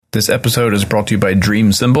This episode is brought to you by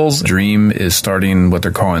Dream Cymbals. Dream is starting what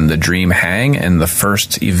they're calling the Dream Hang, and the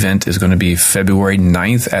first event is going to be February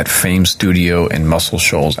 9th at Fame Studio in Muscle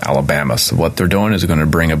Shoals, Alabama. So what they're doing is going to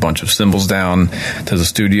bring a bunch of cymbals down to the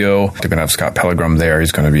studio. They're going to have Scott Pellegrim there.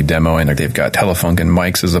 He's going to be demoing. They've got Telefunk and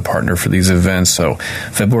Mics as a partner for these events. So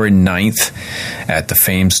February 9th at the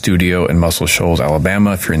Fame Studio in Muscle Shoals,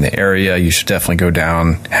 Alabama. If you're in the area, you should definitely go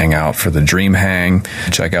down, hang out for the Dream Hang.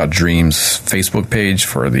 Check out Dream's Facebook page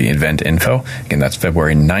for the event info. Again, that's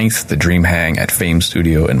February 9th, the Dream Hang at Fame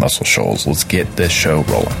Studio in Muscle Shoals. Let's get this show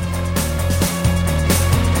rolling.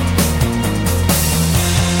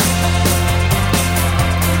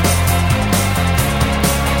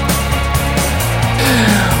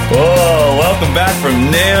 Whoa, welcome back from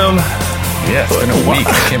NAMM. Yeah, it's been a week.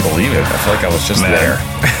 I can't believe it. I feel like I was just there.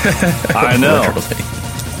 I know.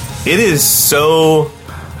 Literally. It is so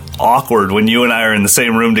awkward when you and I are in the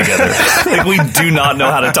same room together. Like, we do not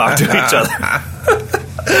know how to talk to each other.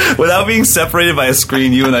 Without being separated by a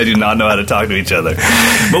screen, you and I do not know how to talk to each other.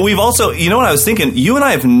 But we've also, you know what I was thinking? You and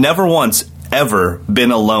I have never once ever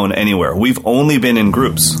been alone anywhere. We've only been in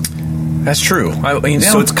groups. That's true.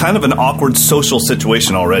 So it's kind of an awkward social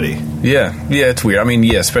situation already. Yeah, it's weird. I mean,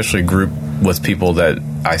 yeah, especially group with people that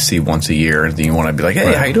I see once a year, and you want to be like, hey,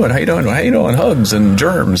 right. How you doing? How you doing? How you doing? Hugs and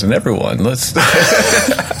germs and everyone. Let's...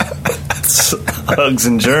 Hugs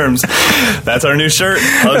and germs. That's our new shirt.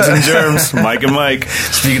 Hugs and germs. Mike and Mike.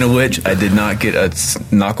 Speaking of which, I did not get a,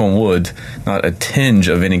 knock on wood, not a tinge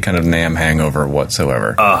of any kind of NAMM hangover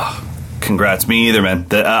whatsoever. Congrats. Me either, man.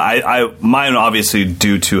 Mine obviously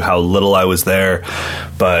due to how little I was there,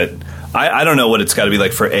 but I don't know what it's got to be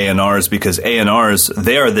like for A&Rs, because A&Rs,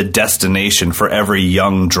 they are the destination for every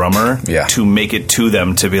young drummer to make it to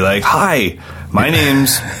them to be like, hi, my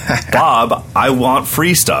name's Bob. I want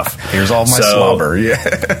free stuff. Here's all my slobber.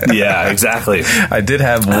 Yeah. Yeah, exactly. I did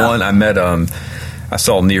have one. I met I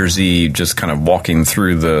saw Nearzy just kind of walking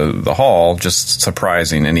through the hall, just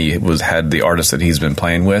surprising, and he had the artist that he's been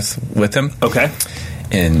playing with him. Okay.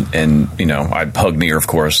 And you know, I hugged Near, of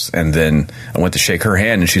course, and then I went to shake her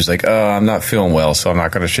hand, and she's like, I'm not feeling well, so I'm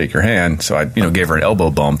not going to shake your hand. So I, gave her an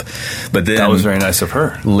elbow bump. But then... That was very nice of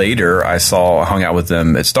her. Later, I hung out with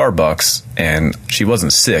them at Starbucks, and she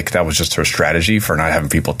wasn't sick. That was just her strategy for not having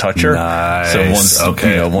people touch her. Nice.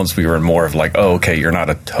 So once we were more of like, oh, okay, you're not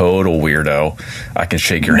a total weirdo, I can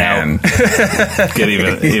shake your hand. Get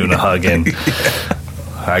even a hug in. Yeah.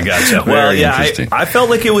 I gotcha. Well, yeah, I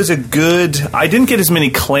felt like it was a good... I didn't get as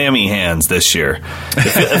many clammy hands this year.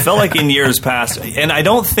 It felt like in years past, and I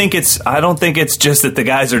don't think it's just that the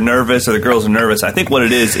guys are nervous or the girls are nervous. I think what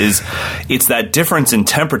it is it's that difference in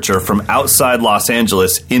temperature from outside Los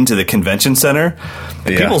Angeles into the convention center.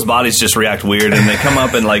 Yeah. People's bodies just react weird, and they come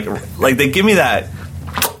up and like they give me that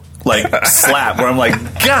slap where I'm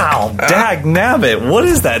like, God, dag nabbit, what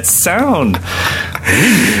is that sound?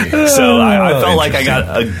 So I felt like I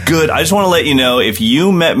got a good... I just want to let you know, if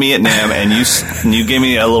you met me at NAMM and you gave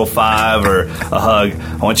me a little five or a hug,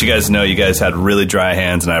 I want you guys to know you guys had really dry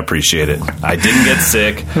hands, and I appreciate it. I didn't get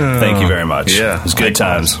sick. Thank you very much. Yeah. It was good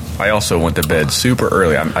times. I also went to bed super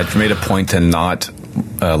early. I made a point to not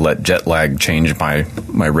let jet lag change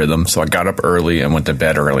my rhythm, so I got up early and went to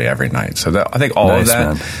bed early every night. So I think all of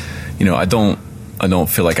that... Man. I don't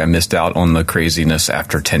feel like I missed out on the craziness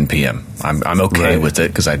after 10 p.m. I'm okay with it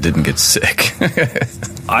because I didn't get sick.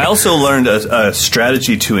 I also learned a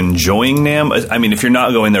strategy to enjoying NAMM. I mean, if you're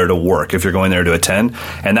not going there to work, if you're going there to attend,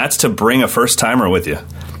 and that's to bring a first-timer with you.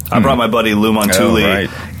 I brought my buddy Lou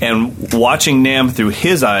Montulli, and watching NAMM through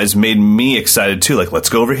his eyes made me excited too. Like, let's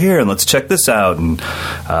go over here and let's check this out, and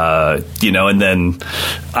and then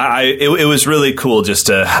it was really cool just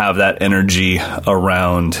to have that energy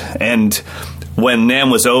around. And when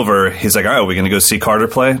NAMM was over, he's like, all right, are we going to go see Carter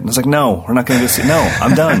play? And I was like, no, we're not going to go see... No,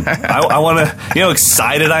 I'm done. I want to... You know how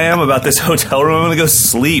excited I am about this hotel room? I'm going to go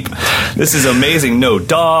sleep. This is amazing. No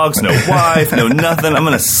dogs, no wife, no nothing. I'm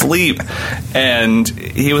going to sleep. And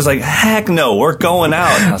he was like, heck no, we're going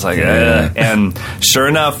out. And I was like, And sure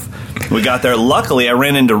enough, we got there. Luckily, I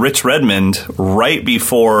ran into Rich Redmond right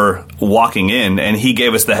before walking in, and he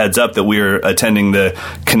gave us the heads up that we were attending the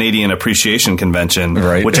Canadian Appreciation Convention,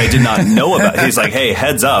 which I did not know about. He's like, hey,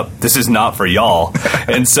 heads up, this is not for y'all.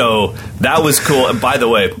 And so that was cool. And by the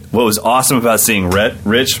way, what was awesome about seeing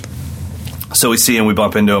Rich, so we see him, we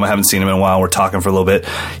bump into him. I haven't seen him in a while. We're talking for a little bit.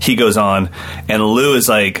 He goes on, and Lou is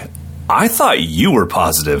like, I thought you were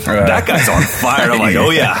positive. That guy's on fire. I'm like, oh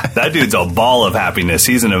yeah, that dude's a ball of happiness.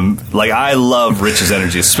 I love Rich's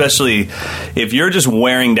energy, especially if you're just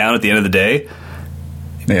wearing down at the end of the day.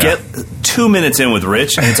 Get 2 minutes in with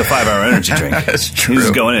Rich, and it's a 5-hour energy drink. That's true.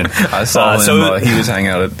 He's going in. I saw him. He was hanging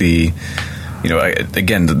out at the.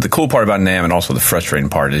 Again, the cool part about NAMM and also the frustrating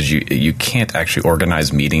part is you can't actually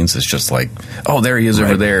organize meetings. It's just like, oh, there he is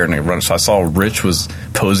over there, and I run. So I saw Rich was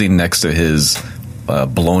posing next to his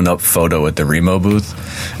blown up photo at the Remo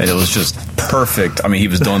booth, and it was just perfect. I mean, he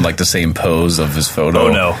was doing like the same pose of his photo.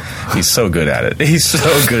 Oh no, he's so good at it. He's so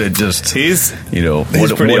good at just he's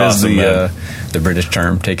what awesome, is the British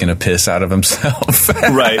term, taking a piss out of himself.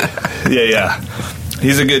 Right. Yeah.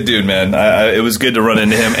 He's a good dude, man. It was good to run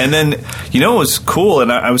into him. And then, it was cool,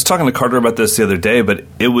 and I was talking to Carter about this the other day, but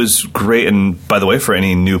it was great. And by the way, for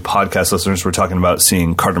any new podcast listeners, we're talking about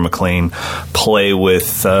seeing Carter McLean play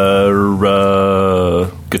with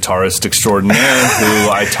guitarist extraordinaire who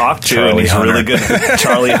I talked to, and he's really good.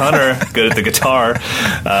 Charlie Hunter, good at the guitar.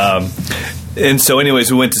 And so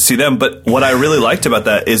anyways, we went to see them. But what I really liked about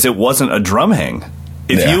that is it wasn't a drum hang.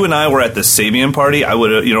 If you and I were at the Sabian party, I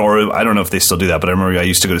would have, or I don't know if they still do that, but I remember I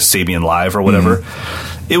used to go to Sabian Live or whatever.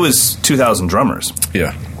 Mm-hmm. It was 2,000 drummers.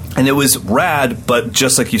 Yeah. And it was rad, but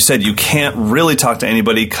just like you said, you can't really talk to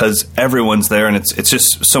anybody because everyone's there, and it's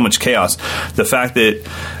just so much chaos. The fact that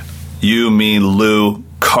you, me, Lou,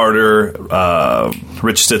 Carter,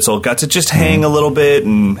 Rich Stitzel got to just hang a little bit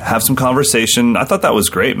and have some conversation, I thought that was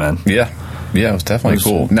great, man. Yeah. Yeah, it was definitely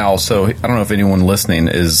cool. Now, so I don't know if anyone listening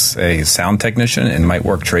is a sound technician and might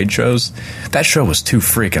work trade shows. That show was too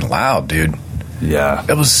freaking loud, dude. Yeah.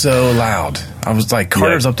 It was so loud. I was like,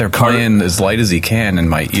 Carter's up there playing as light as he can, and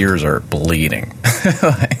my ears are bleeding.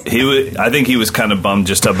 I think he was kind of bummed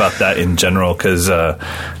just about that in general, because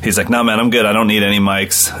he's like, "No, man, I'm good. I don't need any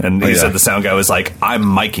mics." And he said the sound guy was like, "I'm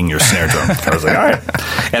miking your snare drum." I was like, "All right."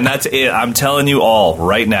 And that's it. I'm telling you all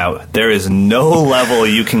right now, there is no level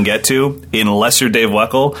you can get to, unless you're Dave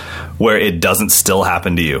Weckl, where it doesn't still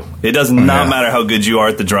happen to you. It does not matter how good you are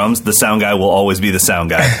at the drums. The sound guy will always be the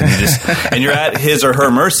sound guy. And you're at his or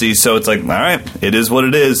her mercy, so it's like, all right, it is what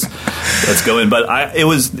it is. Let's go in. But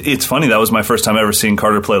it's funny. That was my first time ever seeing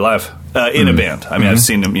Carter play live in a band. I mean, I've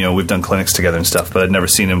seen him. We've done clinics together and stuff, but I'd never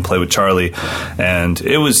seen him play with Charlie, and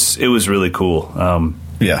it was really cool.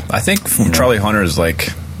 I think Charlie Hunter is like,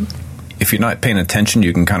 if you're not paying attention,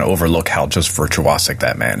 you can kind of overlook how just virtuosic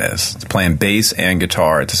that man is. He's playing bass and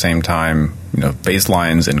guitar at the same time, bass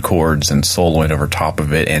lines and chords and soloing over top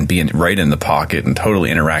of it and being right in the pocket and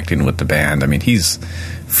totally interacting with the band. I mean, he's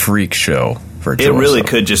freak show virtuoso. It really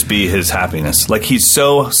could just be his happiness. Like, he's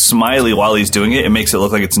so smiley while he's doing it, it makes it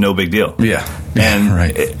look like it's no big deal. Yeah. And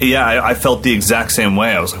right. I felt the exact same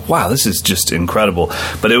way. I was like, wow, this is just incredible.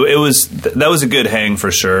 But that was a good hang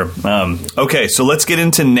for sure. Okay, so let's get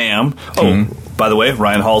into NAMM. Oh, by the way,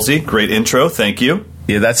 Ryan Halsey, great intro. Thank you.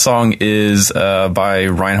 Yeah, that song is by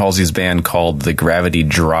Ryan Halsey's band called The Gravity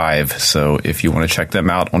Drive. So if you want to check them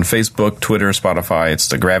out on Facebook, Twitter, Spotify, it's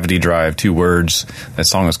The Gravity Drive, 2 words. That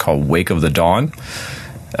song is called Wake of the Dawn.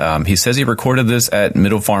 He says he recorded this at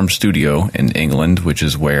Middle Farm Studio in England, which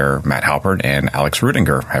is where Matt Halpert and Alex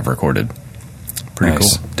Rudinger have recorded. Pretty cool.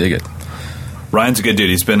 Dig it. Ryan's a good dude.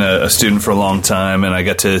 He's been a student for a long time, and I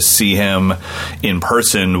got to see him in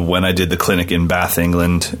person when I did the clinic in Bath,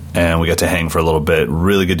 England, and we got to hang for a little bit.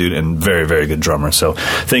 Really good dude and very, very good drummer. So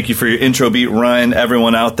thank you for your intro beat, Ryan.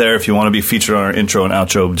 Everyone out there, if you want to be featured on our intro and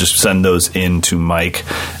outro, just send those in to Mike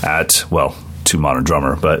to Modern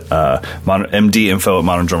Drummer, but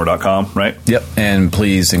mdinfo@moderndrummer.com, right? Yep, and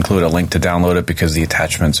please include a link to download it because the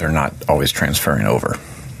attachments are not always transferring over.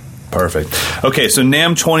 Perfect. Okay, so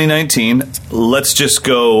NAMM 2019, let's just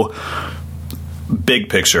go big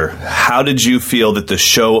picture. How did you feel that the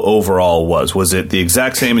show overall was? Was it the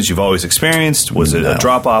exact same as you've always experienced? Was it a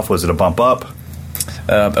drop-off? Was it a bump up?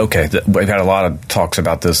 Okay, we've had a lot of talks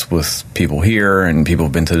about this with people here, and people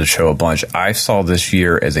have been to the show a bunch. I saw this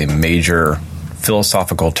year as a major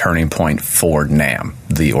philosophical turning point for NAMM,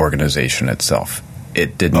 the organization itself.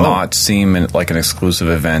 It did not seem like an exclusive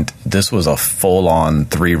event. This was a full-on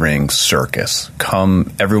 3-ring circus.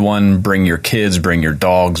 Come, everyone, bring your kids, bring your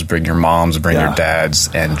dogs, bring your moms, bring your dads,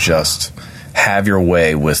 and just have your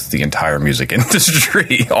way with the entire music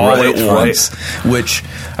industry all at once, which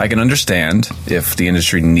I can understand if the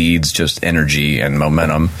industry needs just energy and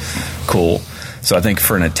momentum. Cool. So I think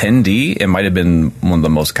for an attendee, it might have been one of the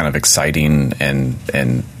most kind of exciting and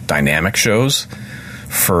dynamic shows.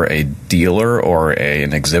 For a dealer or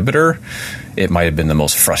an exhibitor, it might have been the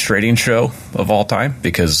most frustrating show of all time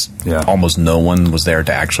because almost no one was there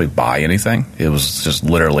to actually buy anything. It was just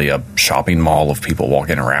literally a shopping mall of people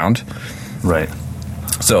walking around. Right.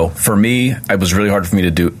 So for me, it was really hard for me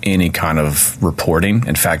to do any kind of reporting.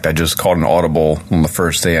 In fact, I just called an audible on the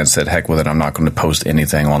first day and said, heck with it, I'm not going to post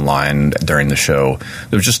anything online during the show.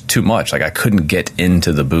 There was just too much. Like, I couldn't get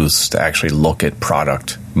into the booths to actually look at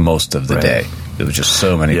product most of the day. There was just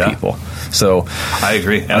so many people. So I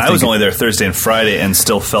agree. And I was only there Thursday and Friday and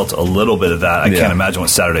still felt a little bit of that. I can't imagine what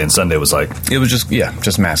Saturday and Sunday was like. It was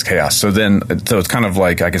just mass chaos. So it's kind of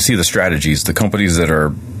like, I can see the strategies. The companies that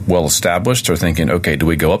are well established are thinking, okay, do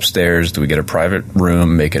we go upstairs? Do we get a private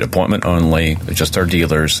room, make it appointment only, just our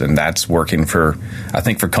dealers? And that's working for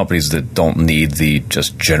companies that don't need the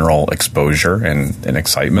just general exposure and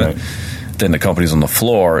excitement. Right. Then the companies on the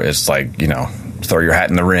floor, it's like, throw your hat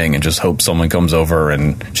in the ring and just hope someone comes over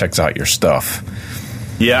and checks out your stuff.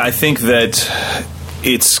 Yeah, I think that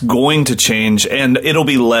it's going to change, and it'll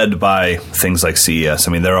be led by things like CES.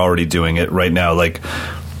 I mean, they're already doing it right now. Like,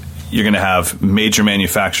 you're going to have major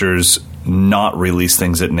manufacturers not release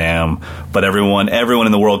things at NAMM, but everyone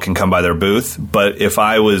in the world can come by their booth. But if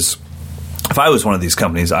I was one of these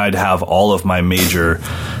companies, I'd have all of my major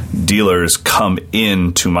dealers come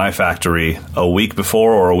into my factory a week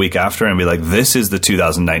before or a week after and be like, this is the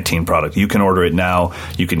 2019 product. You can order it now.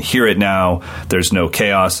 You can hear it now. There's no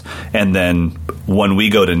chaos. And then when we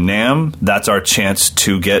go to NAMM, that's our chance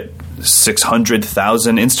to get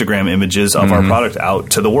 600,000 Instagram images of our product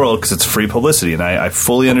out to the world because it's free publicity. And I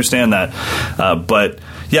fully understand that. But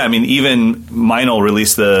yeah, I mean, even Meinl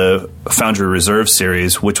released the Foundry Reserve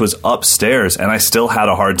series, which was upstairs, and I still had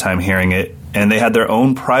a hard time hearing it. And they had their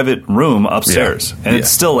own private room upstairs. And it's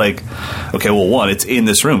still like, okay, well, one, it's in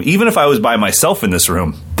this room. Even if I was by myself in this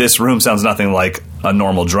room sounds nothing like a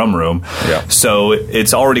normal drum room. Yeah. So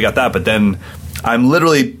it's already got that. But then I'm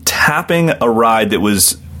literally tapping a ride that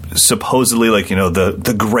was supposedly like,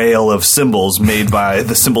 the grail of cymbals made by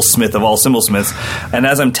the cymbal-smith of all cymbal-smiths. And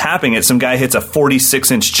as I'm tapping it, some guy hits a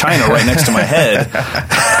 46-inch china right next to my head.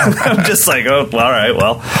 I'm just like, oh, well, all right,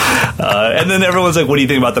 well. And then everyone's like, what do you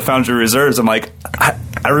think about the Foundry Reserves? I'm like,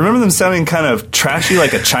 I remember them sounding kind of trashy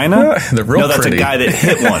like a china. They're real that's pretty. A guy that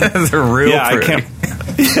hit one. They're real pretty. I can't.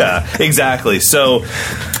 Yeah, exactly. So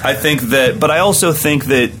I think that, but I also think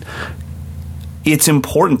that it's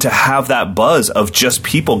important to have that buzz of just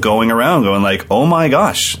people going around going like, oh my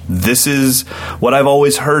gosh, this is what I've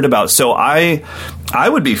always heard about. So I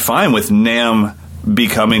would be fine with NAMM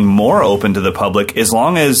becoming more open to the public as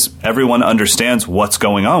long as everyone understands what's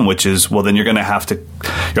going on, which is, well, then you're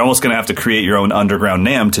almost going to have to create your own underground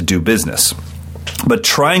NAMM to do business. But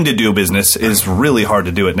trying to do business is really hard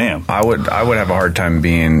to do at NAMM. I would have a hard time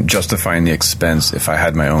justifying the expense if I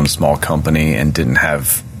had my own small company and didn't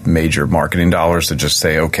have major marketing dollars to just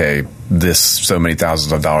say, okay, this so many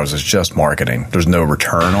thousands of dollars is just marketing. There's no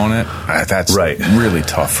return on it. That's really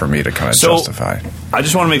tough for me to kind of justify. I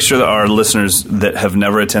just want to make sure that our listeners that have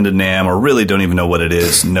never attended NAMM or really don't even know what it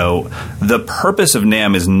is know the purpose of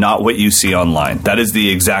NAMM is not what you see online. That is the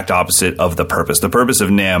exact opposite of the purpose. The purpose of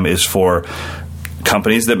NAMM is for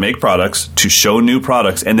companies that make products to show new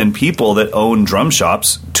products, and then people that own drum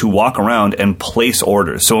shops to walk around and place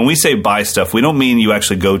orders. So when we say buy stuff, we don't mean you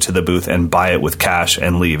actually go to the booth and buy it with cash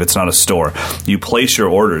and leave. It's not a store. You place your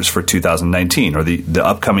orders for 2019 or the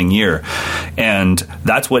upcoming year. And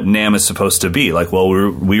that's what NAMM is supposed to be. Like, well,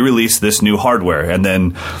 we released this new hardware, and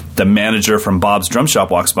then the manager from Bob's Drum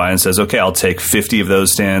Shop walks by and says, okay, I'll take 50 of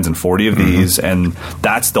those stands and 40 of these. And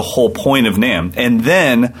that's the whole point of NAMM. And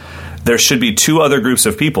then there should be two other groups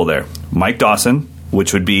of people there. Mike Dawson,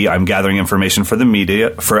 which would be I'm gathering information for the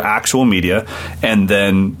media, for actual media, and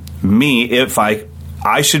then me, if I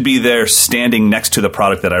should be there standing next to the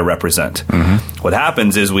product that I represent. Mm-hmm. What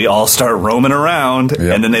happens is we all start roaming around,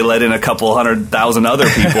 and then they let in a couple 100,000 other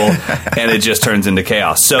people, and it just turns into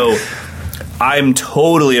chaos. So I'm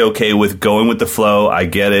totally okay with going with the flow. I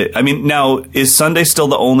get it. I mean, now, is Sunday still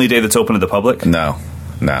the only day that's open to the public? No,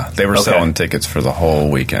 they were selling tickets for the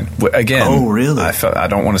whole weekend. Again, oh, really? I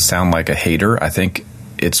don't want to sound like a hater. I think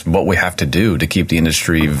it's what we have to do to keep the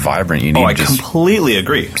industry vibrant. I completely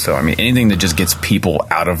agree. So, I mean, anything that just gets people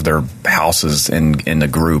out of their houses in a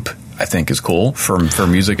group, I think is cool for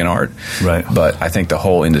music and art. Right. But I think the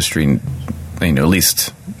whole industry, at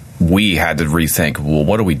least we had to rethink, well,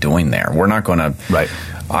 what are we doing there? We're not going to... Right.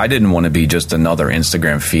 I didn't want to be just another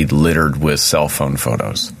Instagram feed littered with cell phone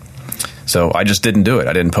photos. So I just didn't do it.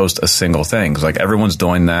 I didn't post a single thing. Like, everyone's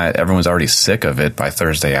doing that. Everyone's already sick of it by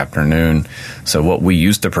Thursday afternoon. So what we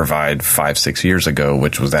used to provide 5-6 years ago,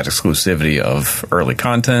 which was that exclusivity of early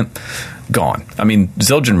content, gone. I mean,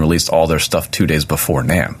 Zildjian released all their stuff 2 days before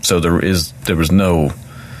NAMM. So there was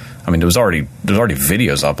already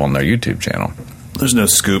videos up on their YouTube channel. There's no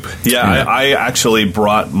scoop. Yeah. I actually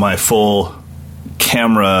brought my full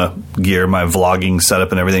camera gear, my vlogging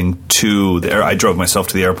setup and everything to the I drove myself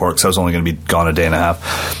to the airport because I was only going to be gone a day and a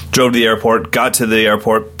half. Drove to the airport, got to the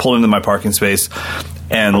airport, pulled into my parking space,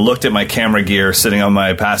 and looked at my camera gear sitting on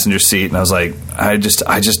my passenger seat, and I was like, I just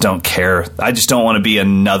don't care. I just don't want to be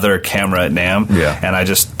another camera at NAMM. Yeah. And I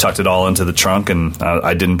just tucked it all into the trunk, and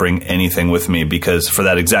I didn't bring anything with me because for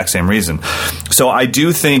that exact same reason. So I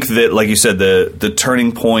do think that, like you said, the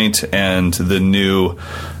turning point and the new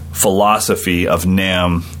philosophy of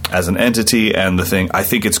NAMM as an entity and the thing, I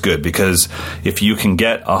think it's good, because if you can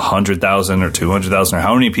get 100,000 or 200,000 or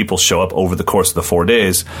how many people show up over the course of the 4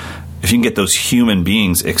 days, if you can get those human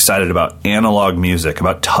beings excited about analog music,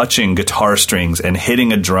 about touching guitar strings and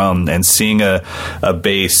hitting a drum and seeing a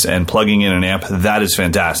bass and plugging in an amp, that is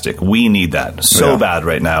fantastic. We need that so bad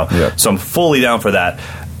right now. Yeah. So I'm fully down for that.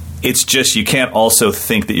 It's just you can't also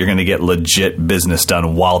think that you're going to get legit business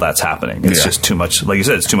done while that's happening. It's just too much. Like you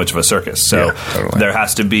said, it's too much of a circus. So there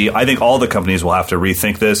has to be, I think all the companies will have to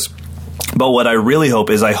rethink this. But what I really hope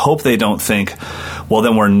is I hope they don't think, well,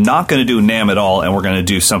 then we're not going to do NAMM at all and we're going to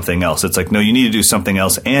do something else. It's like, no, you need to do something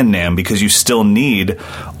else and NAMM, because you still need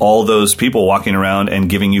all those people walking around and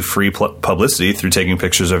giving you free publicity through taking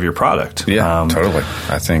pictures of your product. Yeah, totally.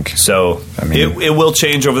 I think. So it will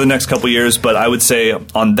change over the next couple of years, but I would say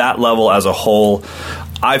on that level as a whole,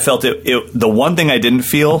 I felt the one thing I didn't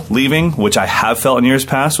feel leaving, which I have felt in years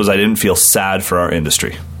past, was I didn't feel sad for our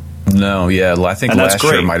industry. No, yeah, I think last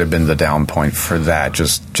year might have been the down point for that.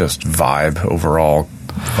 Just vibe, overall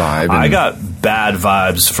vibe. I got bad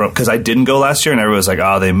vibes because I didn't go last year, and everyone was like,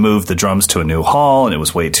 "Oh, they moved the drums to a new hall, and it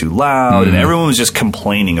was way too loud," and everyone was just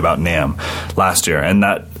complaining about NAMM last year, and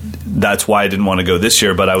that's why I didn't want to go this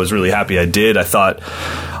year. But I was really happy I did. I thought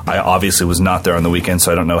I obviously was not there on the weekend,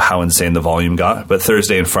 so I don't know how insane the volume got. But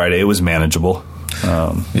Thursday and Friday it was manageable.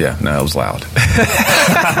 It was loud.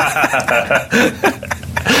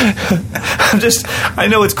 I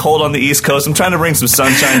know it's cold on the East Coast. I'm trying to bring some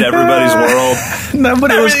sunshine to everybody's world. No,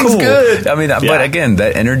 but it was cool. Good. I mean, but again,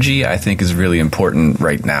 that energy I think is really important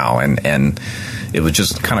right now, and it was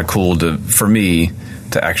just kind of cool for me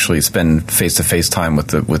to actually spend face-to-face time with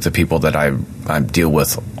the people that I deal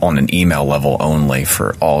with on an email level only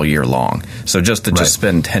for all year long. So just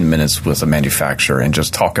spend 10 minutes with a manufacturer and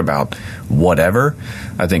just talk about whatever,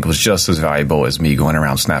 I think was just as valuable as me going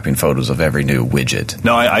around snapping photos of every new widget.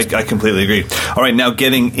 No, I completely agree. All right, now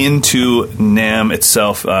getting into NAMM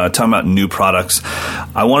itself, talking about new products,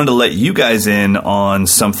 I wanted to let you guys in on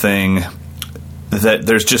something that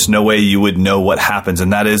there's just no way you would know what happens,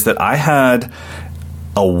 and that is that I had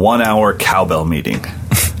a 1-hour cowbell meeting.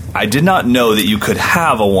 I did not know that you could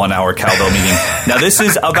have a 1-hour cowbell meeting. Now, this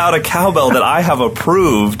is about a cowbell that I have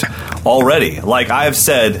approved already. Like, I have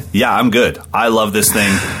said, yeah, I'm good. I love this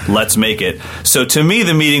thing. Let's make it. So to me,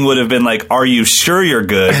 the meeting would have been like, are you sure you're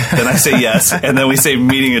good? Then I say yes, and then we say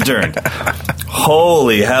meeting adjourned.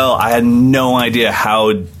 Holy hell, I had no idea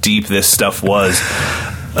how deep this stuff was.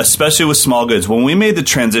 Especially with small goods. When we made the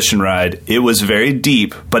transition ride, it was very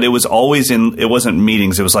deep, but it was always it wasn't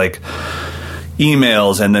meetings. It was like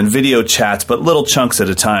emails and then video chats, but little chunks at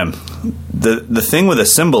a time. The thing with a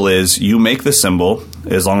cymbal is you make the cymbal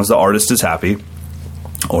as long as the artist is happy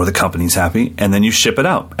or the company's happy, and then you ship it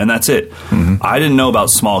out, and that's it. Mm-hmm. I didn't know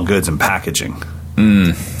about small goods and packaging.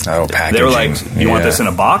 Packaging. They were like, you want this in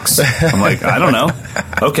a box? I'm like, I don't know.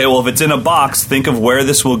 Okay, well, if it's in a box, think of where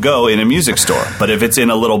this will go in a music store. But if it's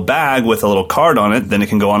in a little bag with a little card on it, then it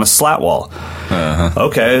can go on a slat wall. Uh-huh.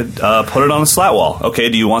 Okay, put it on a slat wall. Okay,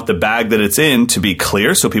 do you want the bag that it's in to be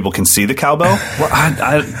clear so people can see the cowbell? Well,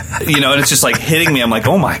 and it's just like hitting me. I'm like,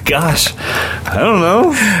 oh my gosh, I don't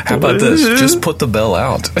know. How about this? Just put the bell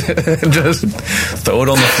out. Just throw it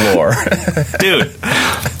on the floor. Dude,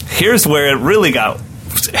 here's where it really got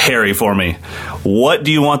hairy for me. What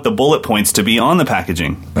do you want the bullet points to be on the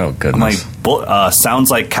packaging? Oh, goodness. I'm like,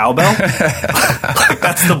 sounds like cowbell? Like,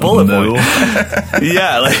 that's the bullet point.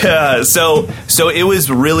 Yeah. So it was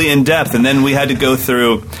really in-depth, and then we had to go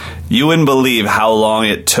through, you wouldn't believe how long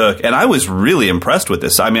it took, and I was really impressed with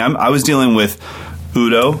this. I mean, I was dealing with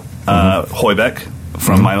Udo Heubeck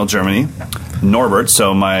from Meinl, Germany, Norbert,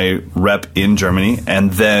 so my rep in Germany,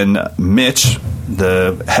 and then Mitch,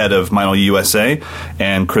 the head of Meinl USA,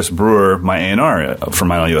 and Chris Brewer, my A&R from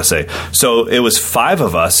Meinl USA. So it was 5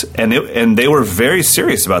 of us, and they were very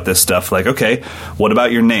serious about this stuff. Like, okay, what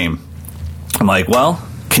about your name? I'm like, well,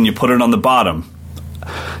 can you put it on the bottom?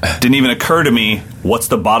 Didn't even occur to me what's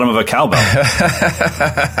the bottom of a cowbell?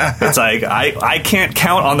 It's like, I can't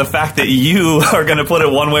count on the fact that you are going to put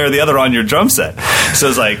it one way or the other on your drum set. So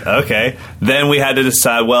it's like, okay. Then we had to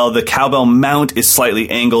decide, well, the cowbell mount is slightly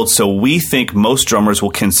angled, so we think most drummers will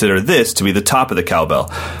consider this to be the top of the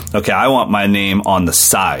cowbell. Okay, I want my name on the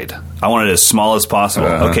side. I want it as small as possible.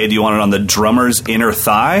 Okay, do you want it on the drummer's inner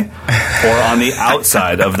thigh or on the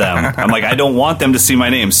outside of them? I'm like, I don't want them to see my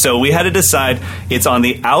name. So we had to decide it's on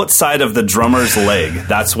the outside of the drummer's leg.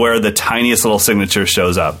 That's where the tiniest little signature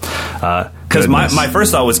shows up. Because my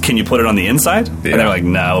first thought was, can you put it on the inside? Yeah. And they're like,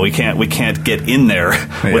 no, we can't get in there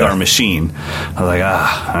with our machine. I was like,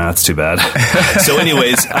 that's too bad. So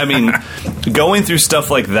anyways, I mean, going through stuff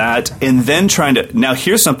like that and then trying to... Now,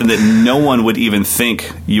 here's something that no one would even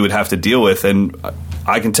think you would have to deal with. And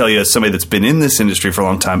I can tell you, as somebody that's been in this industry for a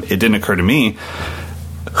long time, it didn't occur to me.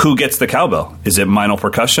 Who gets the cowbell? Is it Meinl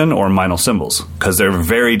Percussion or Meinl Cymbals? Because they're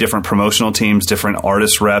very different promotional teams, different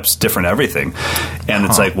artist reps, different everything. And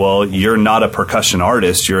it's like, well, you're not a percussion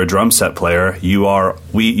artist. You're a drum set player.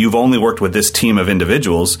 You've only worked with this team of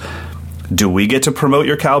individuals. Do we get to promote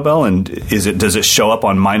your cowbell? And does it show up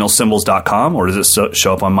on MeinlCymbals.com or does it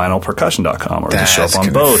show up on MeinlPercussion.com or does it show up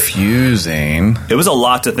on both? Confusing. It was a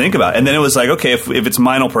lot to think about. And then it was like, okay, if it's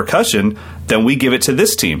Meinl Percussion, then we give it to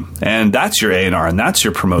this team. And that's your A&R and that's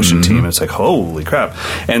your promotion team. And it's like, holy crap.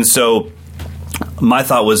 And so my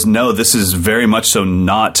thought was, no, this is very much so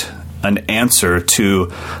not an answer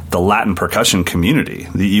to the Latin percussion community.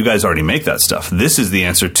 You guys already make that stuff. This is the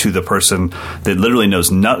answer to the person that literally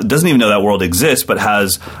doesn't even know that world exists, but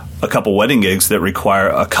has a couple wedding gigs that require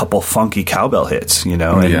a couple funky cowbell hits, you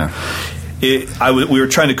know? And we were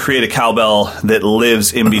trying to create a cowbell that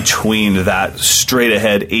lives in between that straight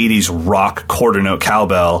ahead 80s rock quarter note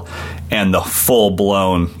cowbell and the full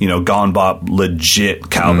blown, gone bop legit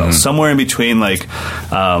cowbell. Somewhere in between, like,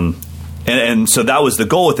 and so that was the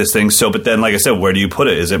goal with this thing. So, but then, like I said, where do you put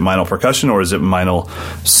it? Is it Meinl Percussion or is it Meinl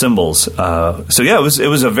Cymbals? So yeah, it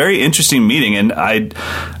was a very interesting meeting, and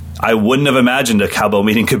I wouldn't have imagined a cowbell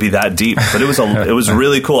meeting could be that deep, but it was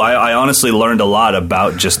really cool. I honestly learned a lot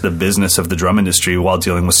about just the business of the drum industry while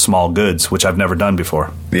dealing with small goods, which I've never done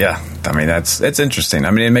before. Yeah, I mean it's interesting.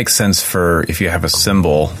 I mean, it makes sense for if you have a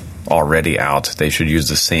cymbal already out, they should use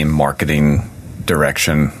the same marketing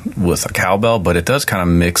direction with a cowbell, but it does kind of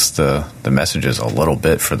mix the messages a little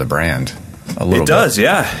bit for the brand. It does,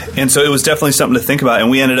 yeah. And so it was definitely something to think about. And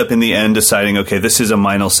we ended up in the end deciding, okay, this is a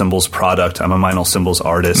Meinl Cymbals product. I'm a Meinl Cymbals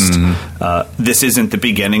artist. This isn't the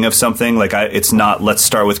beginning of something. Like it's not, let's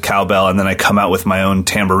start with cowbell and then I come out with my own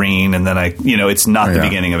tambourine and then it's not the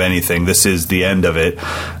beginning of anything. This is the end of it.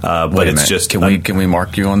 But it's just... Can we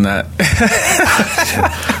mark you on that?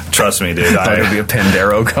 Trust me, dude. I thought it'd be a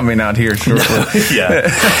Pandero coming out here shortly. Yeah.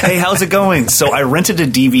 Hey, how's it going? So I rented a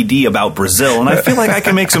DVD about Brazil, and I feel like I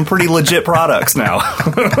can make some pretty legit products now.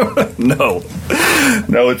 No,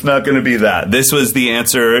 it's not going to be that. This was the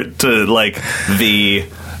answer to like the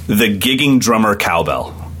gigging drummer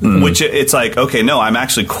cowbell. Which it's like, okay, no, I'm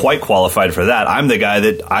actually quite qualified for that. I'm the guy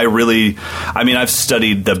that I've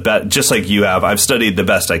studied just like you have, I've studied the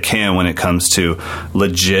best I can when it comes to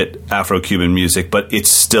legit Afro-Cuban music, but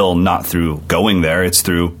it's still not through going there. It's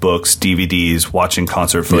through books, DVDs, watching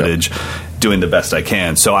concert footage, doing the best I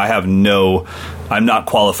can. So I'm not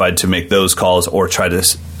qualified to make those calls or try to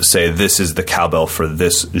say this is the cowbell for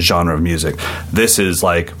this genre of music. This is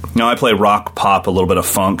like, I play rock, pop, a little bit of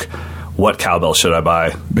funk. What cowbell should I buy?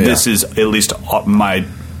 Yeah. This is at least my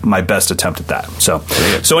best attempt at that.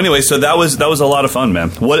 So anyway, so that was a lot of fun,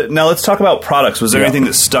 man. Now let's talk about products. Was there anything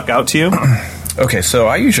that stuck out to you? Okay, so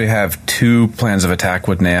I usually have two plans of attack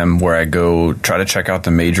with NAMM where I go try to check out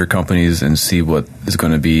the major companies and see what is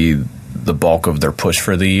going to be the bulk of their push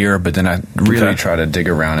for the year, but then I really try to dig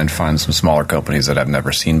around and find some smaller companies that I've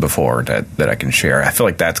never seen before that I can share. I feel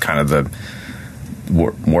like that's kind of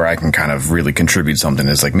where I can kind of really contribute something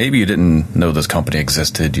is like, maybe you didn't know this company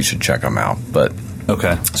existed, you should check them out. But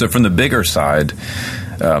so from the bigger side,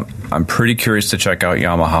 I'm pretty curious to check out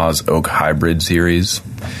Yamaha's Oak Hybrid series.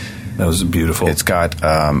 That was beautiful. It's got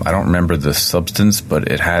I don't remember the substance, but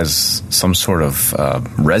it has some sort of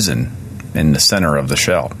resin in the center of the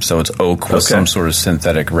shell. So it's oak with some sort of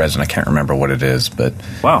synthetic resin. I can't remember what it is, but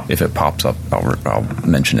if it pops up, I'll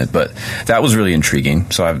mention it. But that was really intriguing.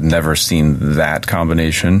 So I've never seen that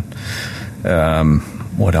combination.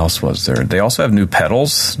 What else was there? They also have new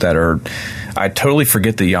pedals that are... I totally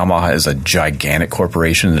forget that Yamaha is a gigantic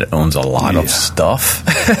corporation that owns a lot of stuff,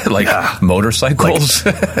 like motorcycles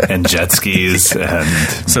and jet skis, and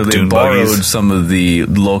so they borrowed some of the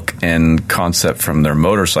look and concept from their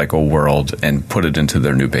motorcycle world and put it into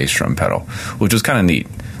their new bass drum pedal, which was kind of neat.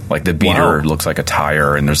 Like the beater looks like a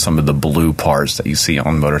tire, and there's some of the blue parts that you see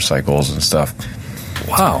on motorcycles and stuff.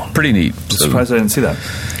 Wow. Pretty neat. I'm surprised I didn't see that.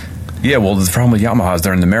 Yeah, well, the problem with Yamaha is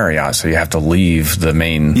they're in the Marriott, so you have to leave the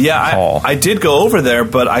main hall. I did go over there,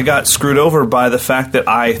 but I got screwed over by the fact that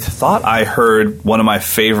I thought I heard one of my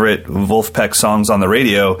favorite Wolfpack songs on the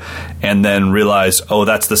radio, and then realized, oh,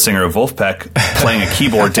 that's the singer of Wolfpack playing a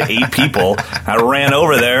keyboard to 8 people. I ran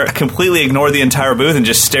over there, completely ignored the entire booth, and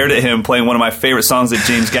just stared at him playing one of my favorite songs that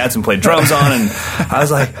James Gadsden played drums on, and I was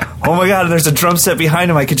like, oh my God, there's a drum set behind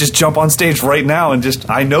him. I could just jump on stage right now and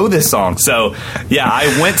I know this song. So, yeah,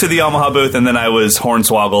 I went to the Yamaha booth, and then I was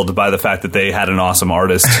hornswoggled by the fact that they had an awesome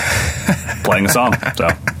artist playing a song. So,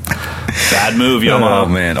 bad move, Yamaha. Oh,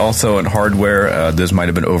 man. Also, in hardware, this might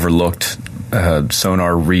have been overlooked.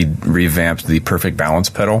 Sonar revamped the Perfect Balance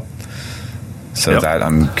pedal. So that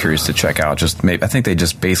I'm curious to check out. I think they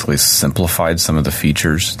just basically simplified some of the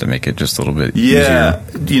features to make it just a little bit easier.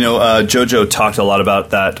 JoJo talked a lot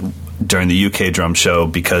about that during the UK drum show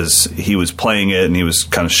because he was playing it and he was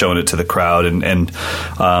kind of showing it to the crowd. And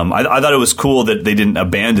I thought it was cool that they didn't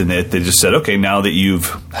abandon it. They just said, okay, now that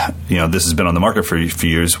this has been on the market for a few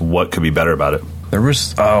years, what could be better about it?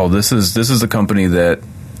 This is a company that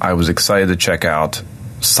I was excited to check out.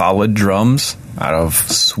 Solid Drums out of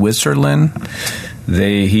Switzerland.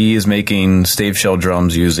 He is making stave shell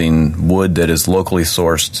drums using wood that is locally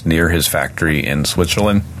sourced near his factory in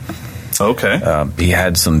Switzerland. Okay. He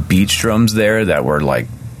had some beach drums there that were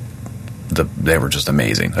they were just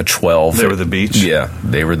amazing. A 12. They were the beach? Yeah,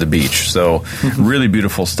 they were the beach. So really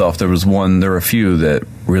beautiful stuff. There were a few that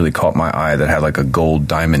really caught my eye that had like a gold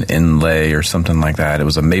diamond inlay or something like that. It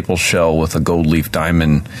was a maple shell with a gold leaf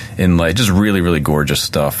diamond inlay. Just really, really gorgeous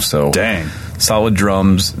stuff. So dang. Solid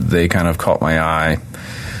Drums, they kind of caught my eye.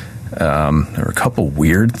 There were a couple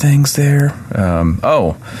weird things there.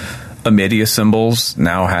 Amidia Cymbals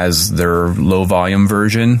now has their low volume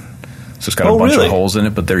version. So it's got a bunch of holes in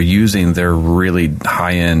it, but they're using their really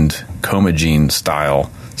high-end Comagene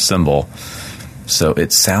style cymbal. So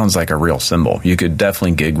it sounds like a real cymbal. You could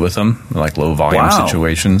definitely gig with them, like low volume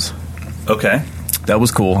situations. Okay. That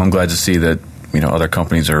was cool. I'm glad to see that other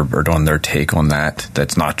companies are doing their take on that.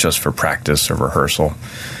 That's not just for practice or rehearsal.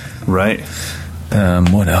 Right.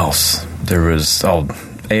 What else? There was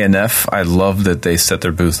A&F. I love that they set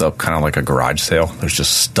their booth up kind of like a garage sale. There's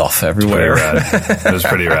just stuff everywhere. It was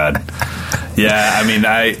pretty rad. Yeah, I mean,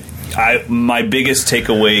 my biggest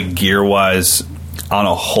takeaway gear-wise on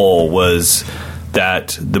a whole was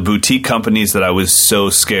that the boutique companies that I was so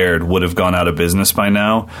scared would have gone out of business by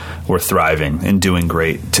now were thriving and doing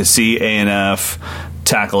great. To see A&F,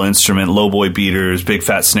 Tackle Instrument, Lowboy Beaters, Big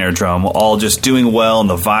Fat Snare Drum, all just doing well, and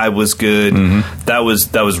the vibe was good. Mm-hmm. That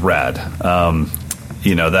was rad.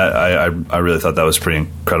 That I really thought that was pretty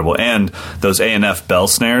incredible. And those A&F bell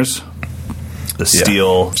snares, the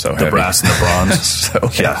steel, the brass, and the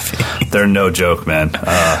bronze, they're no joke, man.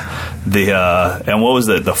 And what was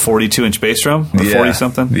the 42-inch bass drum? The 40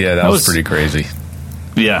 something? Yeah, that was pretty crazy.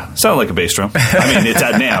 Yeah, sounded like a bass drum. I mean, it's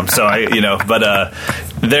at NAMM, so but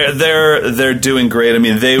they're doing great. I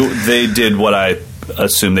mean, they did what I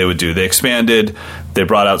assumed they would do. They expanded, they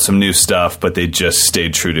brought out some new stuff, but they just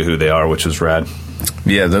stayed true to who they are, which was rad.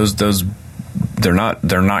 Yeah, those they're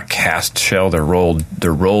not cast shell. They're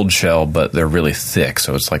rolled shell, but they're really thick.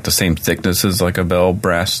 So it's like the same thickness as like a bell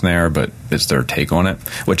brass snare, but it's their take on it.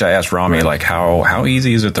 Which I asked Rami, like how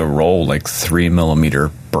easy is it to roll like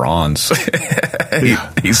 3mm bronze?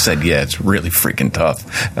 he said, yeah, it's really freaking tough.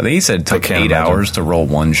 I think he said it took 8 hours to roll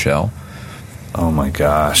one shell. Oh my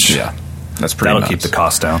gosh! Yeah. That's pretty That'll keep the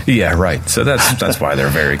cost down. Yeah, right. So that's why they're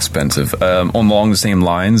very expensive. Along the same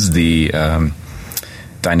lines, the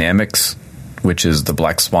Dynamics, which is the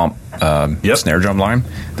Black Swamp snare drum line,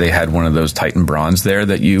 they had one of those Titan Bronze there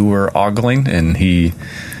that you were ogling, and he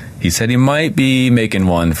said he might be making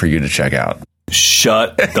one for you to check out.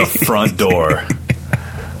 Shut the front door.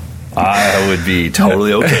 I would be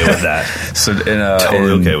totally okay with that. So,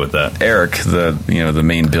 okay with that. Eric, the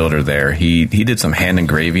main builder there, he did some hand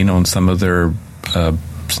engraving on some of their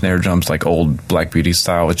snare drums, like old Black Beauty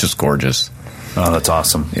style. It's just gorgeous. Oh, that's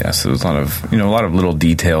awesome. Yeah, so there's a lot of little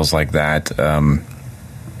details like that.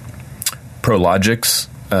 Prologix,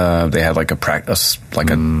 they had like a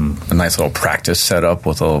nice little practice setup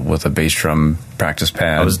with a bass drum practice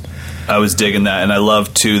pad. I was digging that, and I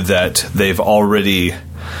love too that they've already,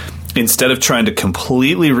 instead of trying to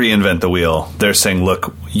completely reinvent the wheel, they're saying,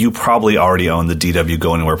 look, you probably already own the DW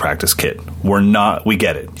Go Anywhere practice kit. We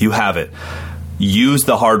get it. You have it. use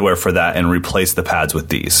the hardware for that and replace the pads with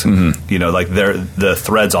these. You know, like the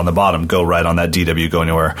threads on the bottom go right on that DW Go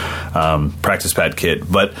Anywhere practice pad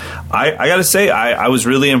kit. But I got to say, I was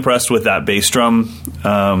really impressed with that bass drum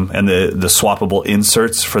and the swappable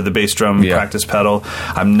inserts for the bass drum practice pedal.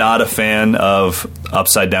 I'm not a fan of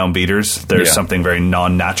upside down beaters. There's something very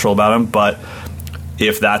non-natural about them, but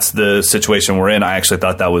if that's the situation we're in, I actually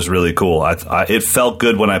thought that was really cool. It felt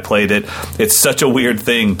good when I played it. It's such a weird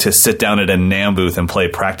thing to sit down at a NAMM booth and play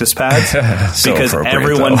practice pads because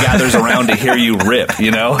everyone gathers around to hear you rip, you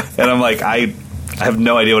know? And I'm like, I have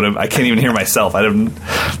no idea I can't even hear myself.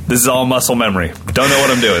 This is all muscle memory. Don't know what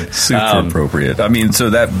I'm doing. Super appropriate. I mean, so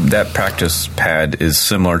that practice pad is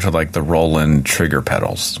similar to like the Roland trigger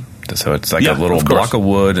pedals. So it's like a little block of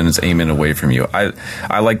wood, and it's aiming away from you.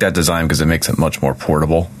 I like that design because it makes it much more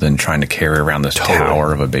portable than trying to carry around this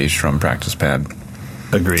tower of a bass drum practice pad.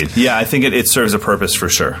 Agreed. Yeah, I think it serves a purpose for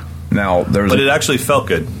sure. Now, it actually felt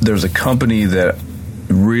good. There's a company that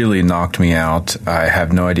really knocked me out. I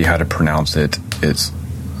have no idea how to pronounce it. It's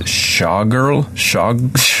Shawgirl.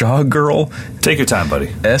 Take your time, buddy.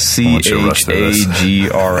 SCHAGRL.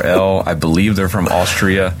 I believe they're from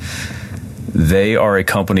Austria. They are a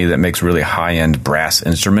company that makes really high-end brass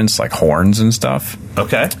instruments like horns and stuff.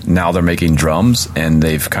 Okay. Now they're making drums, and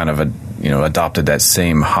they've kind of adopted that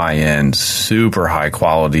same high-end, super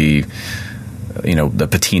high-quality. You know, the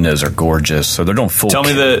patinas are gorgeous, so they're doing full. Tell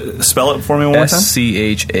me spell it for me one more time.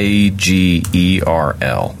 SCHAGERL.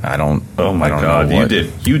 Oh my God!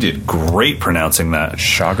 You did great pronouncing that.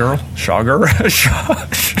 Shawgirl.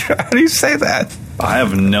 How do you say that? I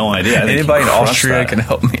have no idea. Anybody in Austria can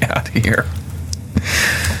help me out here.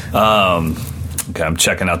 Okay, I'm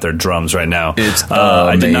checking out their drums right now. It's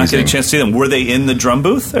I did not get a chance to see them. Were they in the drum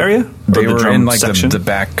booth area? They were in like the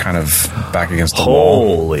back, kind of back against the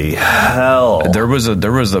wall. Holy hell! There was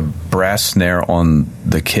a brass snare on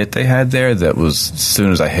the kit they had there that was, as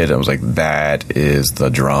soon as I hit it, I was like, that is the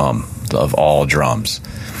drum of all drums.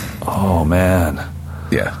 Oh man.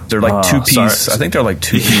 Yeah, they're like two-piece. I think they're like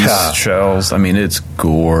two-piece shells. I mean, it's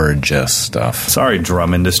gorgeous stuff. Sorry,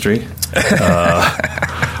 drum industry.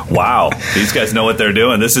 Wow, these guys know what they're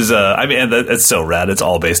doing. This is it's so rad. It's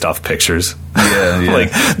all based off pictures. Yeah.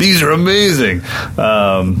 Like, these are amazing.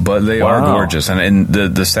 But they are gorgeous, and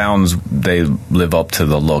the sounds, they live up to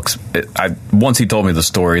the looks. Once he told me the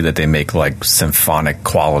story that they make like symphonic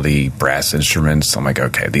quality brass instruments, I'm like,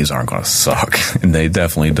 okay, these aren't going to suck, and they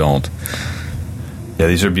definitely don't. Yeah,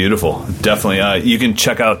 these are beautiful. Definitely. You can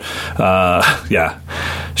check out,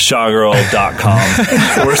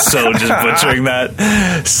 shawgirl.com. We're so just butchering that.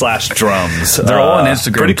 /drums. They're all on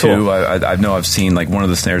Instagram, cool. too. I know I've seen, like, one of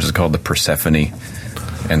the snares is called the Persephone,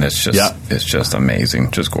 and it's just amazing.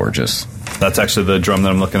 Just gorgeous. That's actually the drum that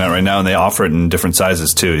I'm looking at right now, and they offer it in different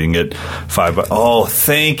sizes, too. You can get 5 by... Oh,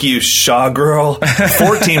 thank you, Shawgirl.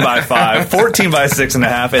 14 by 5, 14 by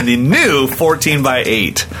 6.5, and the new 14 by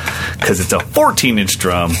 8, because it's a 14-inch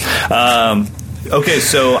drum. Okay,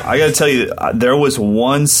 so I got to tell you, there was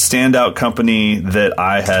one standout company that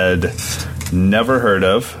I had never heard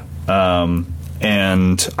of,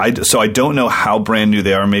 and I don't know how brand new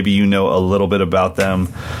they are. Maybe you know a little bit about them.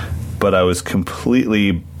 But I was completely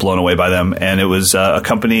blown away by them, and it was a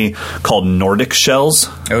company called Nordic Shells.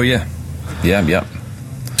 Oh yeah.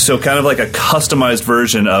 So kind of like a customized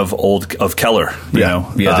version of Keller. You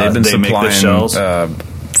know, they've been supplying. Make the shells.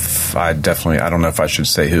 I don't know if I should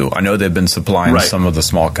say who. I know they've been supplying some of the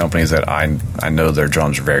small companies that I know their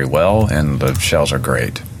drums very well, and the shells are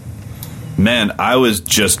great. Man, I was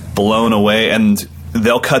just blown away, and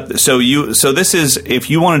they'll cut. So this is, if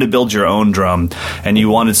you wanted to build your own drum and you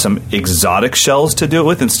wanted some exotic shells to do it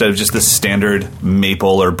with instead of just the standard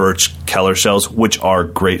maple or birch Keller shells, which are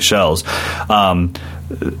great shells.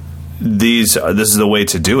 This is the way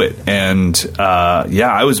to do it. And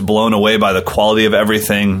I was blown away by the quality of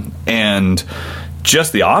everything and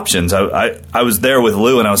just the options. I was there with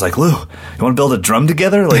Lou, and I was like, Lou, you want to build a drum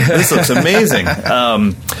together? Like, this looks amazing.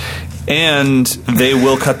 And they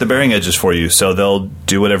will cut the bearing edges for you, so they'll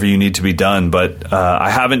do whatever you need to be done. But I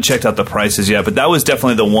haven't checked out the prices yet, but that was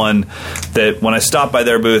definitely the one that when I stopped by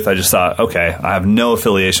their booth, I just thought, okay, I have no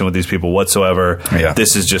affiliation with these people whatsoever. Yeah.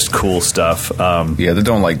 This is just cool stuff. They're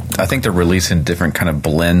doing I think they're releasing different kind of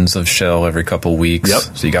blends of shell every couple weeks.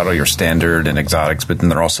 Yep. So you got all your standard and exotics, but then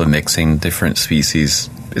they're also mixing different species.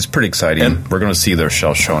 It's pretty exciting. And we're going to see their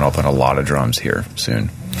shells showing up on a lot of drums here soon.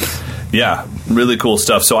 Yeah, really cool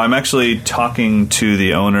stuff. So I'm actually talking to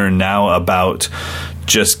the owner now about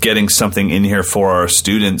just getting something in here for our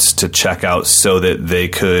students to check out so that they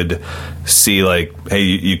could see, like, hey,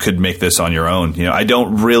 you could make this on your own. You know, I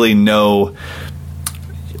don't really know.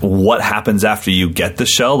 what happens after you get the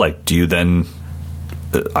shell? Like, do you then?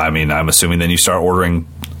 I mean, I'm assuming then you start ordering,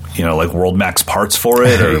 like World Max parts for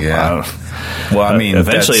it, or well, I mean,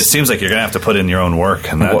 eventually it seems like you're gonna have to put in your own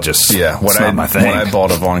work, and that not my thing. When I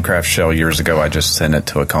bought a Von Craft shell years ago, I just sent it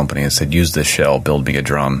to a company and said, "Use this shell, build me a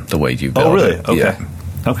drum the way you build it." Oh, really? it. Okay. Yeah.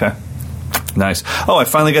 Okay. Nice. Oh, I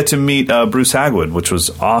finally got to meet Bruce Hagwood, which was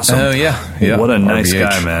awesome. Oh, yeah. What a nice RBH.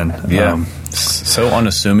 guy, man. Yeah. So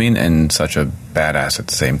unassuming and such a badass at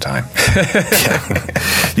the same time.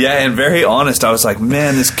 Yeah, and very honest. I was like,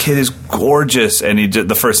 man, this kid is gorgeous. And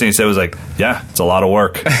the first thing he said was like, yeah, it's a lot of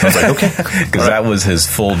work. I was like, okay. Because that was his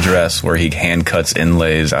full dress where he hand cuts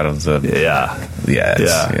inlays out of the... Yeah,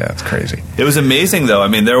 it's crazy. It was amazing, though. I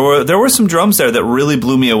mean, there were some drums there that really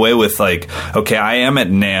blew me away with, like, okay, I am at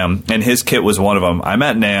NAMM, and his kit was one of them. I'm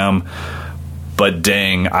at NAMM, but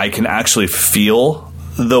dang, I can actually feel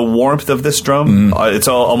the warmth of this drum. It's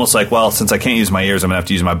almost like, well, since I can't use my ears, I'm gonna have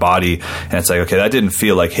to use my body. And it's like, okay, that didn't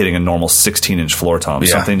feel like hitting a normal 16-inch floor tom. Yeah.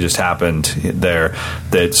 Something just happened there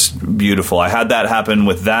that's beautiful. I had that happen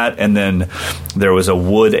with that, and then there was a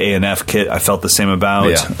wood A&F kit I felt the same about.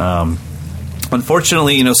 Yeah.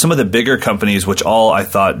 Unfortunately, some of the bigger companies, which all I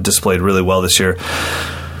thought displayed really well this year,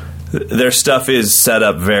 their stuff is set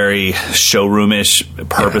up very showroomish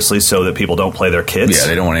purposely so that people don't play their kits. Yeah,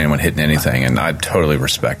 they don't want anyone hitting anything, and I totally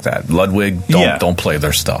respect that. Ludwig, don't play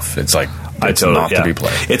their stuff. It's like, it's not to be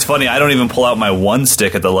played. It's funny, I don't even pull out my one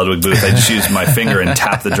stick at the Ludwig booth. I just use my finger and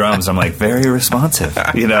tap the drums. I'm like, very responsive,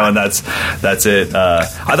 and that's it. I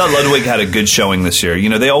thought Ludwig had a good showing this year.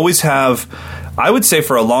 They always have... I would say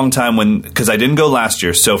for a long time because I didn't go last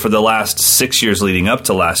year, so for the last 6 years leading up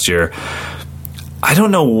to last year, I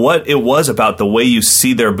don't know what it was about the way you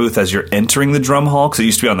see their booth as you're entering the drum hall, because it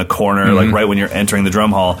used to be on the corner, like right when you're entering the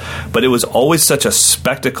drum hall. But it was always such a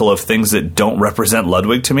spectacle of things that don't represent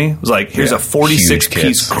Ludwig to me. It was like, here's a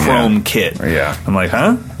 46-piece chrome kit. Yeah. I'm like,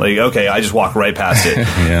 huh? Like, okay, I just walked right past it.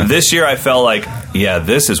 This year I felt like,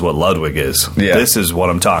 this is what Ludwig is. Yeah. This is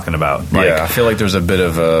what I'm talking about. Like, I feel like there's a bit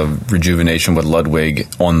of a rejuvenation with Ludwig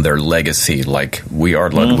on their legacy. Like, we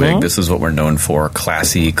are Ludwig. This is what we're known for.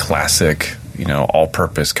 Classy, classic,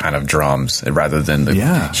 all-purpose kind of drums, rather than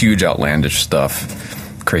the huge outlandish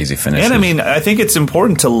stuff, crazy finishes. And I mean, I think it's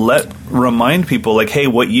important to remind people, like, hey,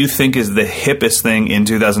 what you think is the hippest thing in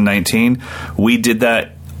 2019, we did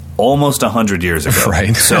that almost 100 years ago.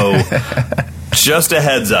 Right. So, just a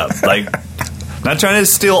heads up, like, not trying to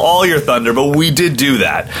steal all your thunder, but we did do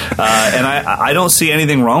that, and I don't see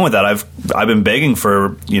anything wrong with that. I've been begging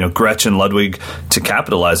for Gretchen Ludwig to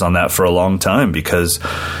capitalize on that for a long time, because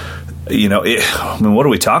what are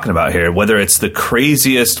we talking about here? Whether it's the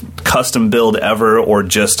craziest custom build ever or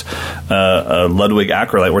just a Ludwig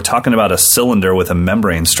Acrolite, we're talking about a cylinder with a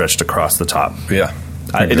membrane stretched across the top. Yeah.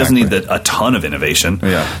 It doesn't need a ton of innovation.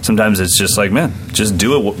 Yeah. Sometimes it's just like, man, just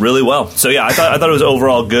do it really well. So yeah, I thought it was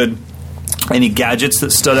overall good. Any gadgets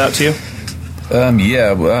that stood out to you?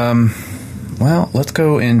 Well, let's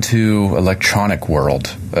go into electronic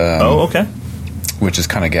world. Okay. Which is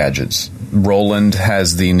kind of gadgets. Roland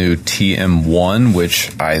has the new TM1,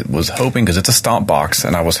 which I was hoping, because it's a stomp box,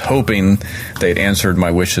 and I was hoping they'd answered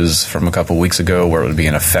my wishes from a couple weeks ago, where it would be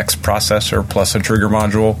an effects processor plus a trigger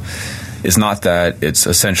module. It's not that. It's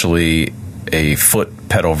essentially a foot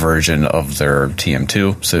pedal version of their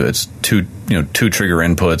TM2. So it's two trigger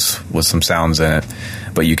inputs with some sounds in it,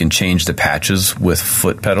 but you can change the patches with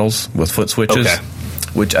foot pedals, with foot switches,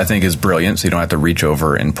 which I think is brilliant. So you don't have to reach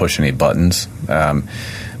over and push any buttons.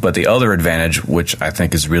 But the other advantage, which I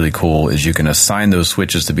think is really cool, is you can assign those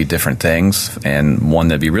switches to be different things. And one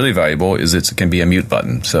that'd be really valuable is it can be a mute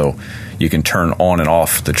button. So you can turn on and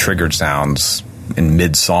off the triggered sounds in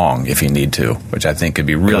mid-song if you need to, which I think could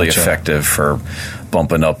be really effective for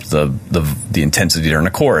bumping up the intensity during the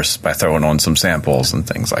chorus by throwing on some samples and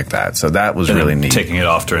things like that. So that was really neat. Taking it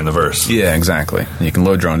off during the verse. Yeah, exactly. You can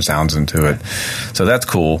load drone sounds into it. So that's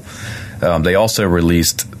cool. They also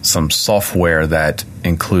released some software that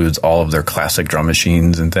includes all of their classic drum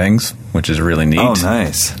machines and things, which is really neat. Oh,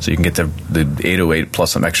 nice. So you can get the 808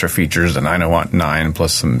 plus some extra features, the 909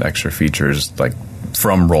 plus some extra features, like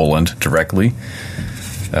from Roland directly.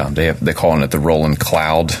 They're calling it the Roland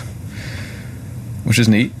Cloud, which is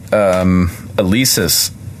neat.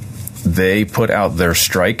 Alesis, they put out their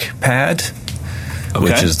Strike Pad,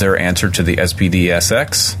 which is their answer to the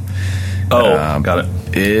SPD-SX. Got it.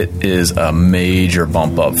 It is a major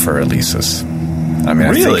bump up for Alesis. I mean,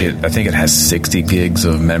 really? I think it has 60 gigs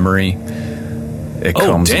of memery. It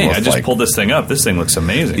comes dang! with, I just pulled this thing up. This thing looks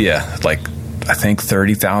amazing. Yeah, I think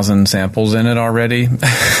 30,000 samples in it already,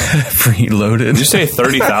 preloaded. Did you say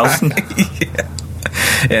 30,000? Yeah.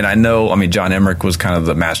 And I know, I mean, John Emmerich was kind of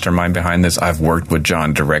the mastermind behind this. I've worked with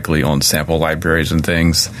John directly on sample libraries and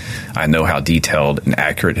things. I know how detailed and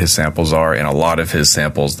accurate his samples are, and a lot of his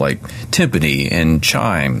samples, like timpani and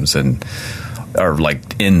chimes, and are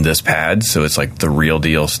like in this pad, so it's like the real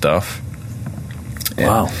deal stuff. And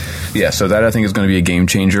wow. Yeah, so that I think is going to be a game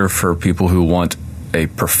changer for people who want a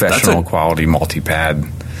professional quality multi-pad.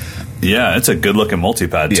 Yeah, it's a good-looking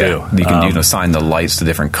multi-pad, too. You can assign the lights to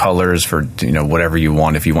different colors for whatever you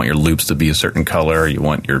want. If you want your loops to be a certain color, you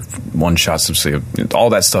want your one-shots to say all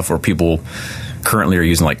that stuff where people currently are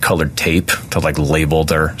using like colored tape to like label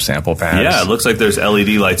their sample pads. Yeah, it looks like there's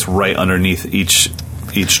LED lights right underneath each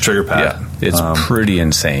trigger pad. Yeah, it's pretty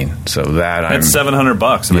insane. So it's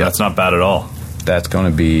 $700. I mean, that's not bad at all. That's going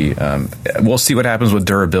to be. We'll see what happens with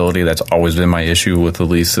durability. That's always been my issue with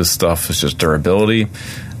Elise's stuff. It's just durability.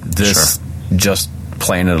 This just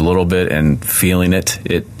playing it a little bit and feeling it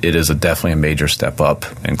is definitely a major step up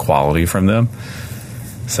in quality from them.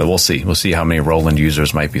 So we'll see. We'll see how many Roland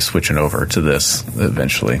users might be switching over to this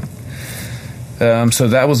eventually. So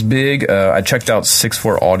that was big. I checked out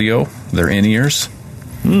 6.4 Audio, their in-ears.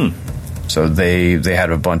 So they had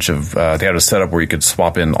a bunch of they had a setup where you could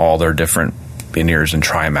swap in all their different in-ears and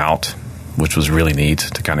try them out, which was really neat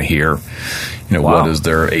to kind of hear, what does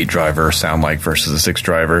their 8 driver sound like versus a 6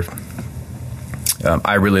 driver.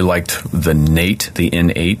 I really liked the Nate, the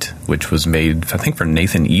N8, which was made, I think, for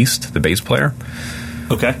Nathan East, the bass player.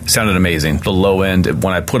 Okay. Sounded amazing. The low end,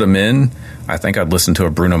 when I put them in, I think I'd listened to a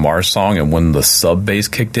Bruno Mars song, and when the sub bass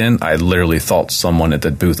kicked in, I literally thought someone at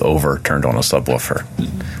the booth over turned on a subwoofer.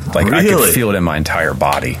 Like, really? I could feel it in my entire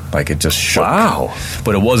body. Like, it just shook. Wow.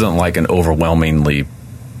 But it wasn't like an overwhelmingly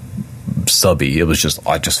subby. It was just,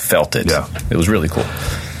 I just felt it. Yeah. It was really cool.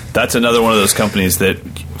 That's another one of those companies that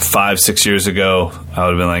 5-6 years ago, I would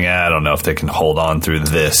have been like, I don't know if they can hold on through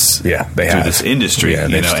this. Yeah, they have. Through this industry,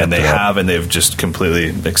 and they've just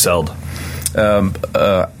completely excelled.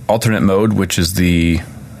 Alternate Mode, which is the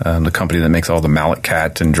company that makes all the mallet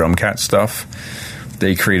cat and drum cat stuff.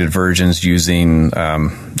 They created versions using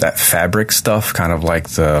that fabric stuff, kind of like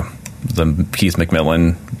the Keith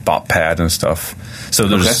McMillan bop pad and stuff.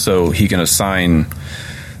 So so he can assign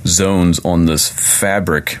zones on this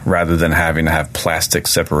fabric rather than having to have plastic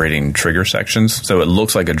separating trigger sections. So it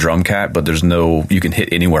looks like a drum cat, but you can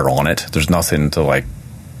hit anywhere on it. There's nothing to like,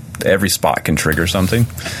 every spot can trigger something,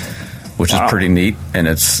 which is pretty neat. And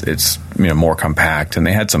it's more compact. And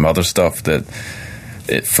they had some other stuff that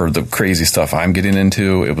for the crazy stuff I'm getting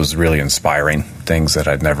into, it was really inspiring. Things that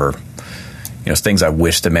I'd never, things I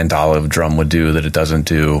wish the Mandala drum would do that it doesn't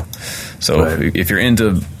do. So if you're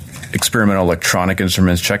into experimental electronic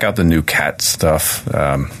instruments, check out the new Cat stuff.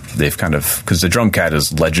 They've because the drum cat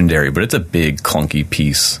is legendary, but it's a big clunky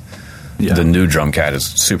piece. Yeah. The new drum cat is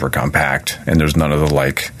super compact, and there's none of the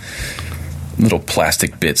like little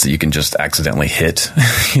plastic bits that you can just accidentally hit,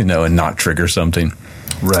 and not trigger something.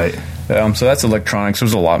 Right. So that's electronics.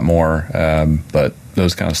 There's a lot more, but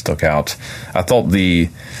those kind of stuck out. I thought the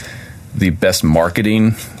best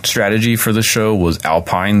marketing strategy for the show was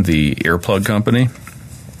Alpine, the earplug company.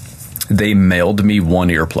 They mailed me one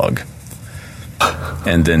earplug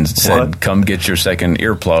and then said, come get your second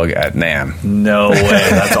earplug at NAMM. No way.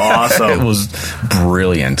 That's awesome. It was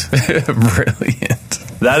brilliant. Brilliant.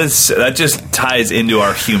 That just ties into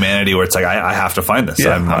our humanity where it's like, I have to find this.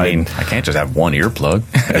 Yeah, I can't just have one earplug.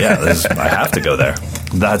 I have to go there.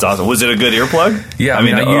 That's awesome. Was it a good earplug? Yeah,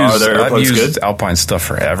 I've used Alpine stuff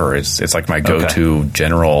forever. It's like my go-to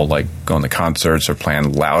general, like going to concerts or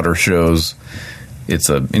playing louder shows. It's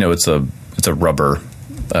a rubber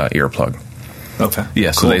earplug. Okay.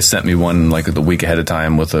 Yeah, so they sent me one like the week ahead of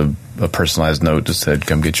time with a personalized note that said,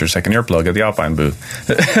 come get your second earplug at the Alpine booth.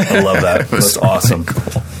 I love that. That's awesome.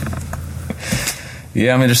 Cool.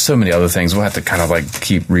 Yeah, there's so many other things. We'll have to kind of like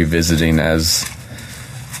keep revisiting as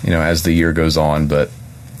the year goes on, but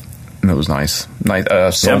it was nice.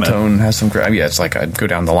 Soultone has some great... it's like I'd go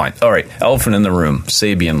down the line. All right, elephant in the room,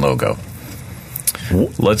 Sabian logo.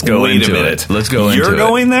 Let's go into it. Let's go into it. You're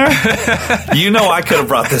going there? I could have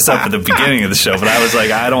brought this up at the beginning of the show, but I was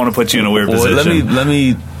like, I don't want to put you in a weird position. Let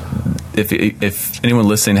me. If anyone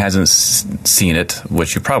listening hasn't seen it,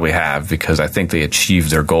 which you probably have, because I think they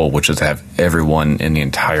achieved their goal, which is to have everyone in the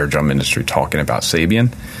entire drum industry talking about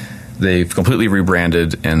Sabian. They've completely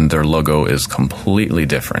rebranded, and their logo is completely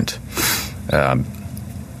different. The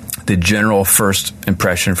general first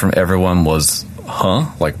impression from everyone was,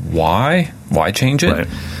 like, why? Why change it? Right.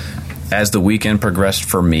 As the weekend progressed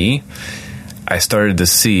for me, I started to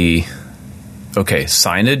see,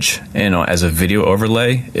 signage, as a video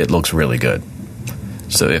overlay, it looks really good.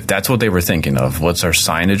 So if that's what they were thinking of, what's our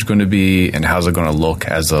signage going to be and how's it going to look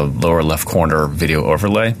as a lower left corner video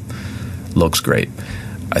overlay? Looks great.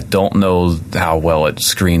 I don't know how well it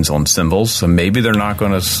screens on symbols, so maybe they're not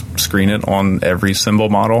going to screen it on every symbol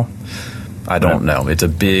model. I don't know. It's a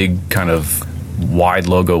big kind of wide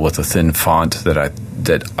logo with a thin font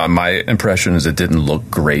that my impression is it didn't look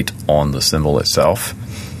great on the symbol itself.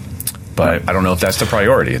 But I don't know if that's the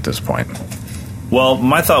priority at this point. Well,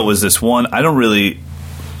 my thought was this one, I don't really,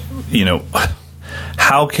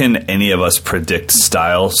 how can any of us predict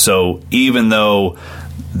style? So even though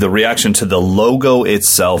the reaction to the logo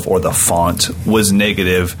itself or the font was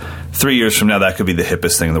negative, 3 years from now, that could be the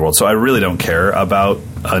hippest thing in the world. So I really don't care about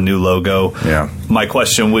a new logo. Yeah. My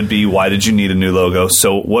question would be, why did you need a new logo?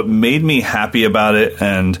 So what made me happy about it,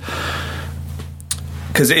 and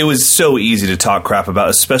because it was so easy to talk crap about,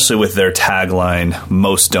 especially with their tagline,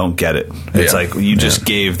 most don't get it. It's like you just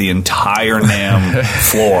gave the entire NAMM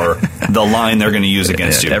floor the line they're going to use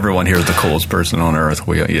against you. Everyone here is the coolest person on earth.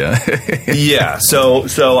 Yeah. So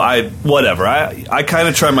I kind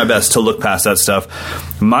of try my best to look past that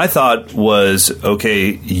stuff. My thought was,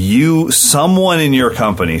 okay, someone in your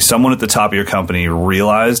company, someone at the top of your company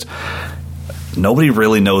realized nobody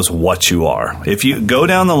really knows what you are. If you go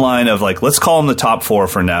down the line of, like, let's call them the top four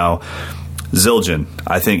for now. Zildjian,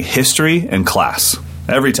 I think history and class.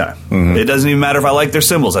 Every time. Mm-hmm. It doesn't even matter if I like their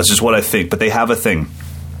symbols. That's just what I think. But they have a thing.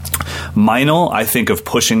 Meinl, I think of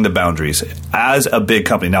pushing the boundaries as a big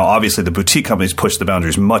company. Now, obviously, the boutique companies push the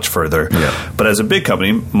boundaries much further. Yeah. But as a big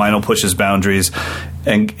company, Meinl pushes boundaries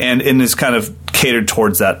and is kind of catered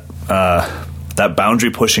towards that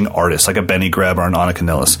boundary-pushing artist, like a Benny Greb or an Annika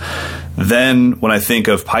Nilles. Then when I think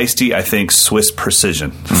of Paiste, I think Swiss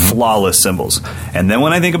precision, flawless symbols. And then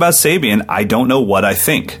when I think about Sabian, I don't know what I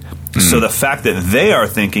think. So the fact that they are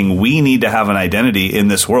thinking we need to have an identity in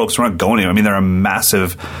this world, because we're not going anywhere. I mean, they're a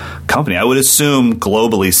massive company. I would assume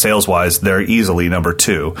globally, sales-wise, they're easily number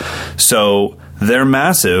 2. So they're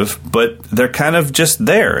massive, but they're kind of just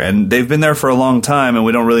there. And they've been there for a long time, and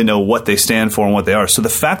we don't really know what they stand for and what they are. So the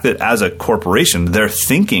fact that as a corporation, they're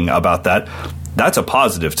thinking about that, that's a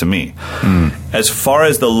positive to me. As far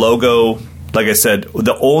as the logo, like I said,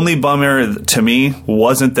 the only bummer to me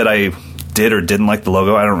wasn't that I did or didn't like the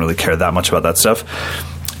logo. I don't really care that much about that stuff.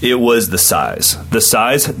 It was the size. The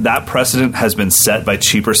size, that precedent has been set by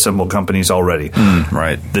cheaper symbol companies already.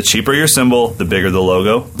 Right. The cheaper your symbol, the bigger the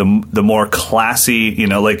logo, the more classy,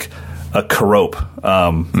 like a Carope,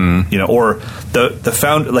 or the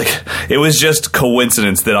found, like, it was just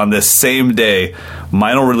coincidence that on this same day,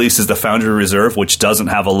 Meinl releases the Foundry Reserve, which doesn't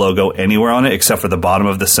have a logo anywhere on it except for the bottom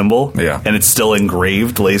of the symbol. Yeah. And it's still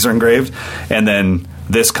engraved, laser engraved. And then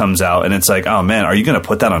this comes out, and it's like, oh man, are you going to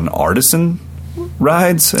put that on Artisan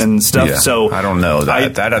rides and stuff? Yeah, so I don't know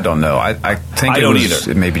that I don't know. I think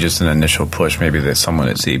it maybe just an initial push. Maybe that someone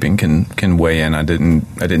at Sabian can weigh in. I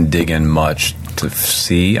didn't dig in much to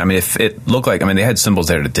see. I mean, if it looked like, they had symbols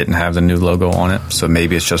there that didn't have the new logo on it, so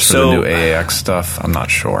maybe it's just for the new AAX stuff. I'm not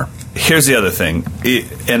sure. Here's the other thing,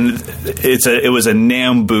 it was a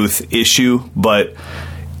NAMM booth issue, but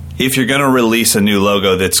if you're going to release a new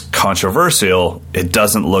logo that's controversial, it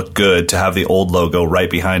doesn't look good to have the old logo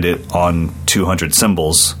right behind it on 200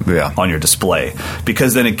 symbols on your display,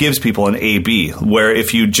 because then it gives people an A-B, where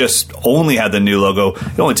if you just only had the new logo,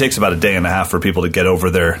 it only takes about a day and a half for people to get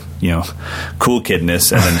over their cool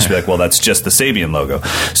kidness and then just be like, well, that's just the Sabian logo.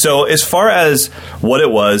 So as far as what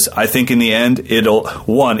it was, I think in the end,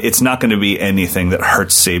 it's not going to be anything that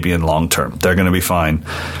hurts Sabian long term. They're going to be fine.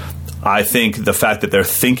 I think the fact that they're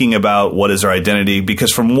thinking about what is our identity,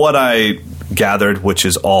 because from what I gathered, which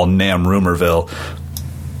is all NAMM rumorville,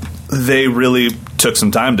 they really took some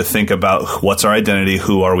time to think about what's our identity,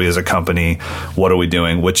 who are we as a company, what are we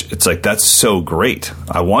doing, which it's like, that's so great.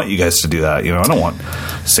 I want you guys to do that. I don't want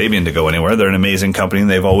Sabian to go anywhere. They're an amazing company.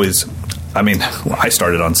 They've always, I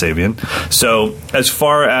started on Sabian. So as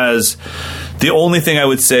far as the only thing I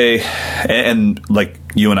would say, and like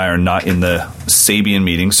you and I are not in the Sabian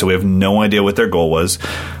meeting, so we have no idea what their goal was.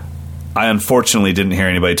 I unfortunately didn't hear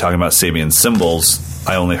anybody talking about Sabian symbols.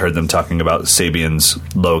 I only heard them talking about Sabian's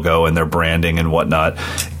logo and their branding and whatnot.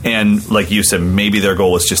 And like you said, maybe their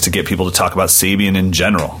goal was just to get people to talk about Sabian in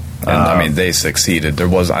general. And they succeeded.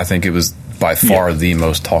 I think it was by far the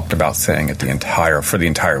most talked about thing for the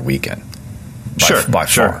entire weekend. By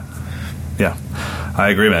far. Yeah, I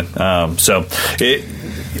agree, man. Other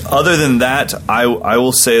than that, I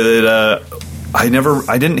will say that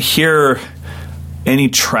I didn't hear any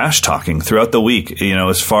trash talking throughout the week,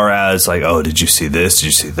 as far as like, oh, did you see this? Did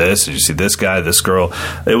you see this? Did you see this guy, this girl?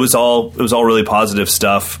 It was all really positive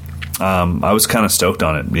stuff. I was kind of stoked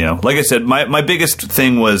on it. Like I said, my biggest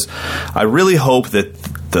thing was I really hope that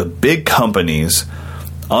the big companies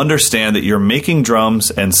understand that you're making drums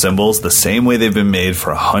and cymbals the same way they've been made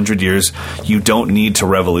for 100 years. You don't need to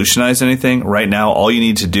revolutionize anything. Right now, all you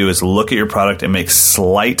need to do is look at your product and make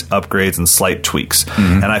slight upgrades and slight tweaks.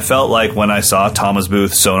 And I felt like when I saw Tama's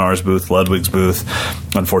booth, Sonar's booth, Ludwig's booth,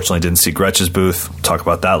 unfortunately didn't see Gretsch's booth. We'll talk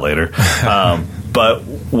about that later. But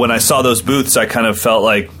when I saw those booths, I kind of felt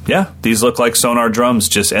like, yeah, these look like Sonar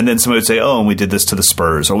drums. And then somebody would say, oh, and we did this to the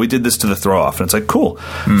Spurs, or we did this to the Throw Off. And it's like, cool.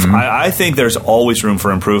 I think there's always room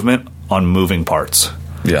for improvement on moving parts.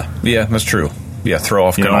 Yeah, that's true. Yeah, Throw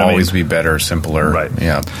Off can always be better, simpler. Right.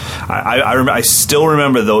 Yeah. I still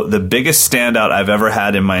remember the biggest standout I've ever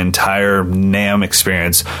had in my entire NAMM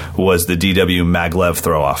experience was the DW Maglev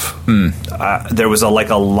Throw Off. There was a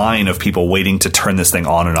line of people waiting to turn this thing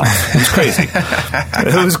on and off. It was crazy.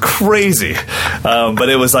 It was crazy. But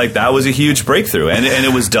it was like, that was a huge breakthrough. And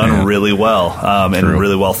it was done really well and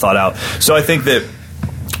really well thought out. So I think that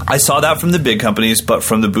I saw that from the big companies, but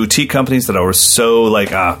from the boutique companies that I was so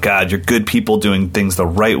like, oh, God, you're good people doing things the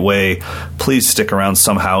right way. Please stick around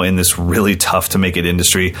somehow in this really tough to make it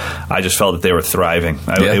industry. I just felt that they were thriving.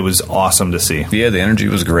 It was awesome to see. Yeah, the energy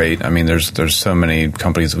was great. I mean, there's so many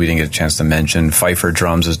companies we didn't get a chance to mention. Pfeiffer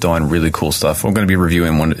Drums is doing really cool stuff. We're going to be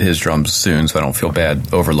reviewing one of his drums soon, so I don't feel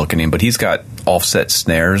bad overlooking him. But he's got offset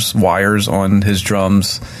snares, wires on his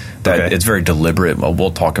drums. It's very deliberate. Well,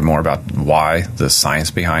 we'll talk more about why, the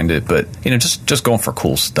science behind it, but just going for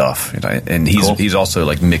cool stuff. And he's also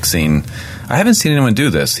like mixing. I haven't seen anyone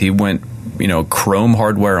do this. He went chrome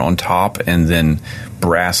hardware on top and then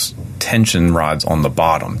brass tension rods on the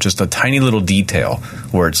bottom. Just a tiny little detail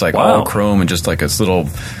where it's like all chrome and just like this little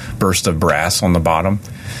burst of brass on the bottom.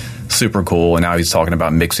 Super cool. And now he's talking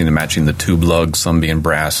about mixing and matching the tube lugs, some being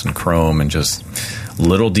brass and chrome, and just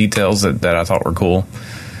little details that I thought were cool.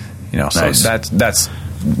 So that's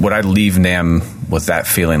what I leave NAMM with, that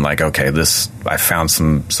feeling like, okay, I found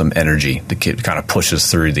some energy to kind of push us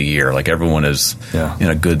through the year. Like everyone is in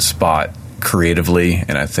a good spot creatively,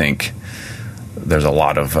 and I think there's a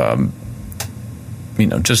lot of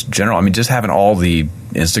just general. I mean, just having all the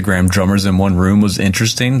Instagram drummers in one room was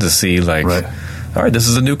interesting to see. Like, all right, this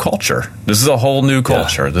is a new culture. This is a whole new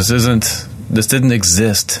culture. Yeah. This didn't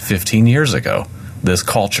exist 15 years ago. This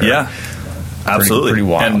culture. Yeah. Absolutely. Pretty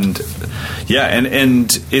wild.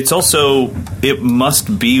 And it's also, it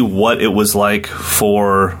must be what it was like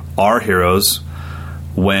for our heroes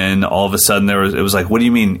when all of a sudden it was like, what do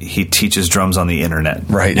you mean he teaches drums on the internet?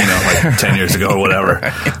 Right. Like 10 years ago or whatever.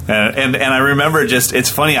 Right. And I remember it's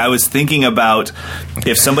funny, I was thinking about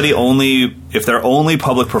if their only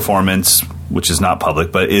public performance, which is not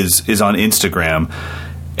public, but is on Instagram,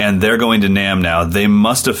 and they're going to NAMM now, they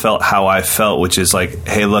must have felt how I felt, which is like,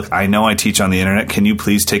 hey, look, I know I teach on the internet. Can you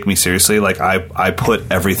please take me seriously? Like, I put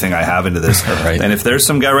everything I have into this. Right. And if there's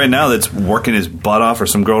some guy right now that's working his butt off, or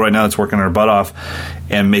some girl right now that's working her butt off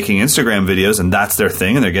and making Instagram videos, and that's their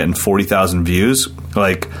thing, and they're getting 40,000 views,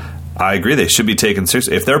 like, I agree, they should be taken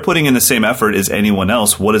seriously. If they're putting in the same effort as anyone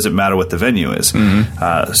else, what does it matter what the venue is?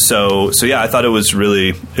 So yeah, I thought it was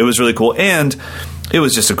really cool. And it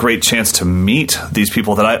was just a great chance to meet these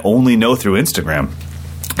people that I only know through Instagram.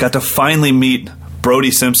 Got to finally meet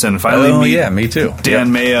Brody Simpson. Me too.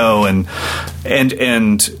 Dan Mayo and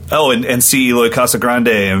see Eloy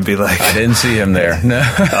Casagrande and be like, I didn't see him there. No.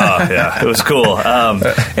 It was cool.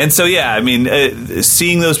 And so I mean,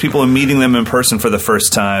 seeing those people and meeting them in person for the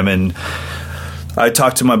first time. And I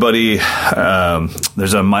talked to my buddy. There's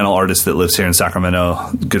a vinyl artist that lives here in Sacramento,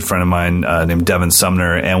 a good friend of mine named Devin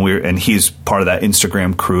Sumner, and he's part of that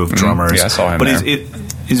Instagram crew of drummers. Yeah, I saw him. But there.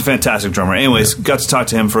 He's a fantastic drummer. Anyways, got to talk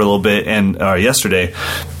to him for a little bit yesterday,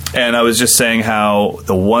 and I was just saying how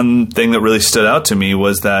the one thing that really stood out to me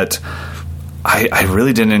was that I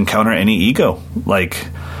really didn't encounter any ego. Like,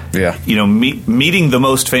 meeting the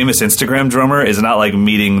most famous Instagram drummer is not like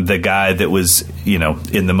meeting the guy that was,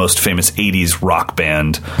 in the most famous 80s rock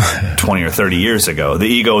band 20 or 30 years ago. The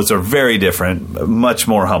egos are very different, much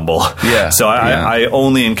more humble. Yeah. So I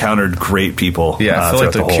only encountered great people. Yeah, I feel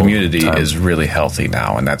like the community is really healthy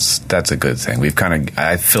now, and that's a good thing.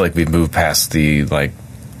 I feel like we've moved past the, like,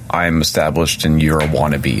 I'm established and you're a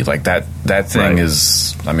wannabe. Like that thing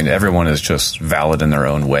is, I mean, everyone is just valid in their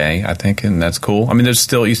own way, I think, and that's cool. I mean, you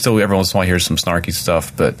still every once in a while hear some snarky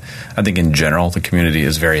stuff, but I think in general the community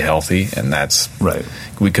is very healthy, and that's right.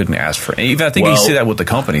 We couldn't ask for. Even I think you see that with the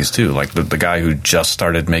companies too, like the guy who just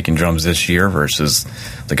started making drums this year versus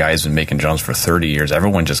the guy who's been making drums for 30 years.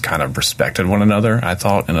 Everyone just kind of respected one another, I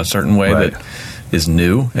thought, in a certain way that is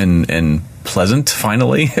new and pleasant,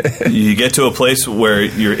 finally. You get to a place where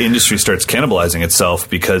your industry starts cannibalizing itself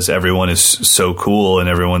because everyone is so cool and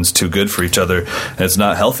everyone's too good for each other, and it's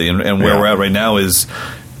not healthy. And where we're at right now is,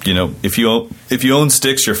 if you own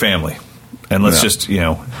sticks, you're family. And let's just,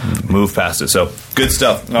 move past it. So, good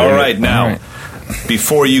stuff. All right, now,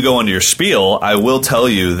 before you go into your spiel, I will tell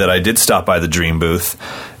you that I did stop by the Dream booth,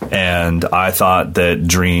 and I thought that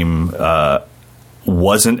Dream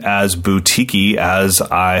wasn't as boutique-y as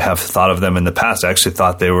I have thought of them in the past. I actually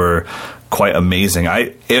thought they were quite amazing.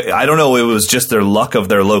 I don't know, it was just their luck of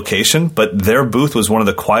their location, but their booth was one of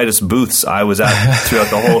the quietest booths I was at throughout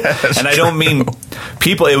the whole. And I don't mean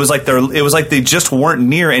people. It was like they just weren't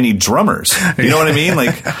near any drummers. You know what I mean?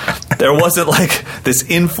 Like there wasn't like this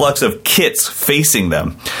influx of kits facing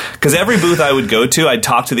them. Because every booth I would go to, I'd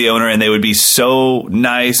talk to the owner, and they would be so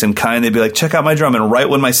nice and kind. They'd be like, "Check out my drum," and right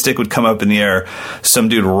when my stick would come up in the air, some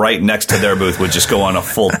dude right next to their booth would just go on a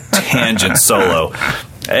full tangent solo.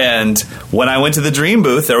 And when I went to the Dream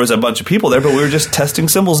booth, there was a bunch of people there, but we were just testing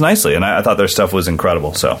cymbals nicely, and I thought their stuff was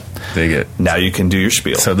incredible. So, dig it. Now you can do your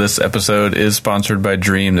spiel. So this episode is sponsored by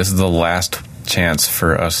Dream. This is the last chance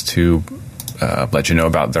for us to let you know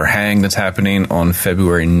about their hang that's happening on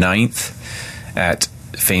February 9th at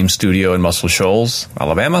Fame Studio in Muscle Shoals,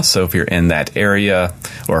 Alabama. So if you're in that area,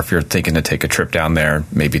 or if you're thinking to take a trip down there,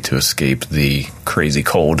 maybe to escape the crazy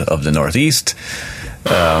cold of the Northeast,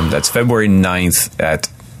 that's February 9th at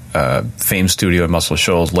Fame Studio in Muscle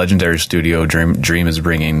Shoals, legendary studio. Dream is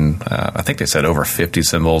bringing, I think they said over 50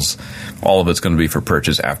 cymbals. All of it's going to be for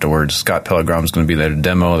purchase afterwards. Scott Pellegrom is going to be there to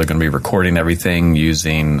demo. They're going to be recording everything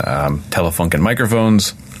using Telefunken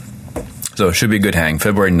microphones. So it should be a good hang.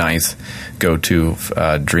 February 9th, go to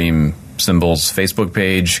Dream Cymbals Facebook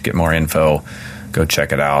page, get more info, go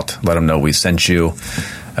check it out, let them know we sent you,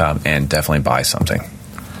 and definitely buy something.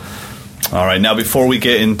 All right, now before we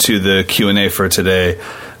get into the Q&A for today,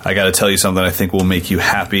 I got to tell you something I think will make you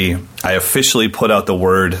happy. I officially put out the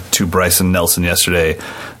word to Bryson Nelson yesterday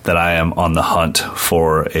that I am on the hunt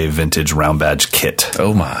for a vintage round badge kit.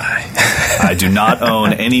 Oh, my. I do not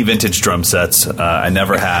own any vintage drum sets. I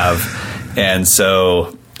never have. And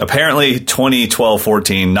so apparently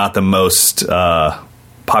 2012-14, not the most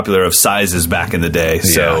popular of sizes back in the day. Yeah.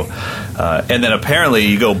 So, and then apparently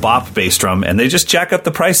you go bop bass drum and they just jack up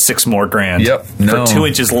the price $6 more grand for 2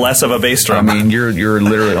 inches less of a bass drum. I mean, you're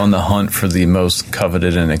literally on the hunt for the most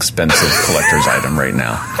coveted and expensive collector's item right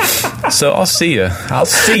now. So I'll see you.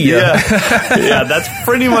 Yeah, that's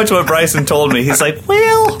pretty much what Bryson told me. He's like,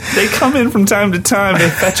 well, they come in from time to time. They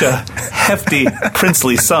fetch a hefty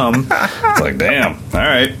princely sum. It's like, damn. All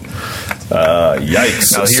right.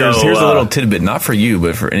 Yikes. Now here's a little tidbit, not for you,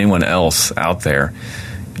 but for anyone else out there.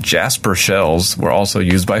 Jasper shells were also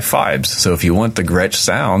used by Fibes. So if you want the Gretsch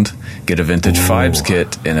sound, get a vintage Fibes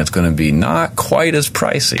kit, and it's going to be not quite as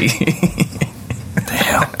pricey.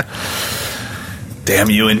 Damn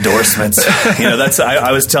you endorsements. That's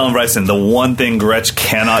I was telling Bryson, the one thing Gretsch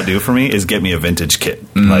cannot do for me is get me a vintage kit.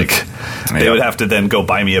 Like they would have to then go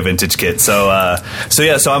buy me a vintage kit. So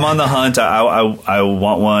I'm on the hunt. I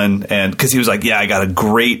want one, and because he was like, yeah, I got a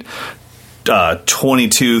great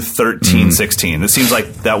 22, 13, 16. It seems like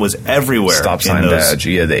that was everywhere. Stop sign badge.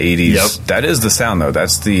 Yeah, the 80s. Yep. That is the sound, though.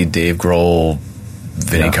 That's the Dave Grohl,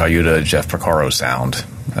 Vinny Colaiuta, Jeff Porcaro sound.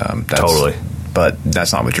 Totally. But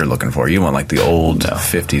that's not what you're looking for. You want like the old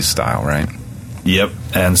 50s style, right? Yep.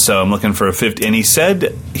 And so I'm looking for a 50. And he said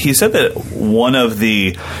that one of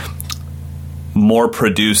the more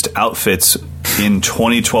produced outfits in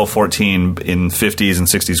 2012-14 in 50s and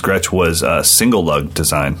 60s Gretsch was a single lug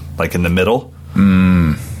design, like in the middle.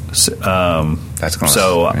 That's going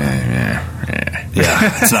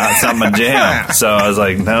it's not my jam. So I was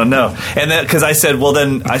like, no. And then because I said,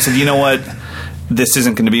 you know what? This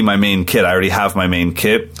isn't going to be my main kit. I already have my main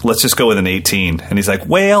kit. Let's just go with an 18. And he's like,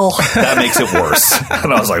 well, that makes it worse.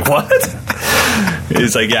 And I was like, what?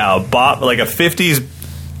 He's like, yeah, like a 50s.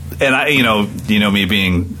 And I, me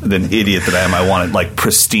being the idiot that I am, I want it like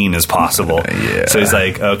pristine as possible. Yeah. So he's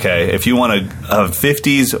like, okay, if you want a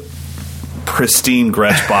 50s pristine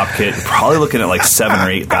Gretsch bop kit, you're probably looking at like $7,000 or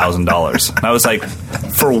 $8,000. And I was like,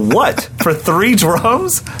 for what? For 3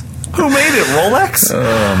 drums? Who made it? Rolex?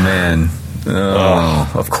 Oh man.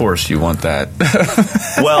 Oh, of course you want that.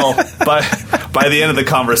 Well, by the end of the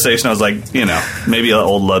conversation, I was like, maybe an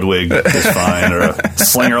old Ludwig is fine, or a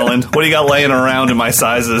Slingerland. What do you got laying around in my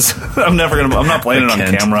sizes? I'm not playing it on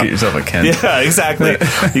camera. Get yourself a Kent. Yeah, exactly.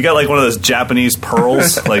 You got like one of those Japanese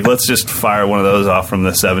pearls. Like, let's just fire one of those off from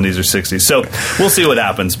the 70s or 60s. So we'll see what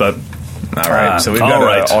happens. But all right. So we've got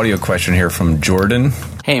an audio question here from Jordan.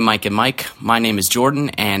 Hey, Mike and Mike. My name is Jordan,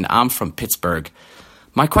 and I'm from Pittsburgh.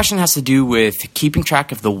 My question has to do with keeping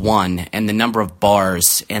track of the one and the number of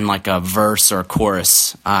bars in like a verse or a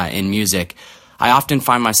chorus in music. I often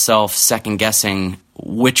find myself second-guessing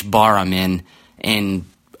which bar I'm in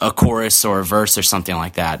a chorus or a verse or something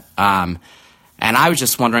like that. And I was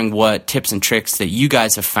just wondering what tips and tricks that you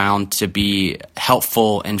guys have found to be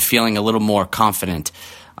helpful in feeling a little more confident.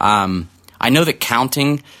 I know that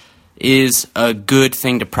counting is a good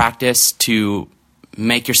thing to practice to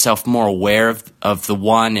make yourself more aware of the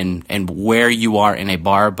one and where you are in a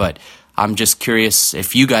bar, but I'm just curious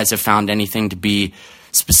if you guys have found anything to be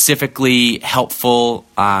specifically helpful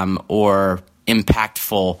or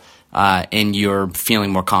impactful in your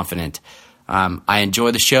feeling more confident. I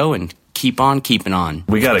enjoy the show and keep on keeping on.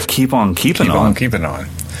 We got to keep on keeping on. Keep on keeping on.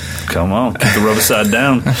 Come on, keep the rubber side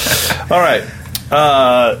down. All right.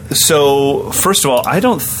 So, first of all, I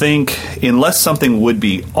don't think, unless something would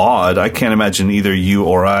be odd, I can't imagine either you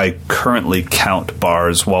or I currently count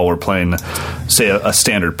bars while we're playing, say, a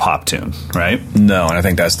standard pop tune, right? No, and I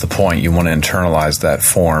think that's the point. You want to internalize that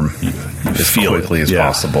form as quickly as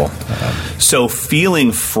possible. So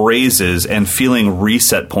feeling phrases and feeling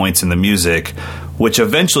reset points in the music, which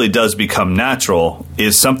eventually does become natural,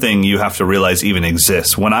 is something you have to realize even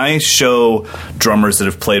exists. When I show drummers that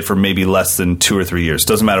have played for maybe less than 2 or 3 years,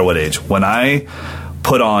 doesn't matter what age, when I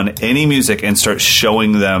put on any music and start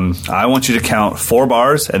showing them, I want you to count 4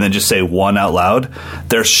 bars and then just say one out loud,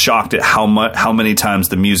 they're shocked at how many times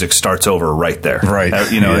the music starts over right there. Right.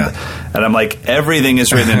 And I'm like, everything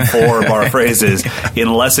is written in 4-bar phrases.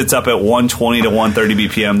 Unless it's up at 120 to 130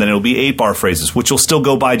 BPM, then it'll be 8-bar phrases, which will still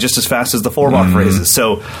go by just as fast as the 4-bar phrases.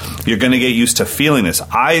 So you're going to get used to feeling this.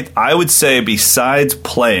 I would say, besides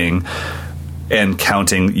playing and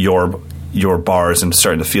counting your bars and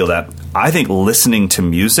starting to feel that, I think listening to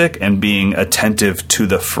music and being attentive to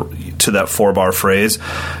that 4-bar phrase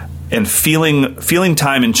and feeling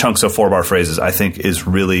time in chunks of 4-bar phrases, I think is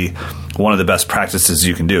really one of the best practices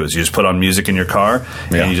you can do. Is you just put on music in your car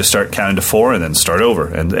and you just start counting to 4 and then start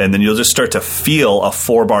over, and then you'll just start to feel a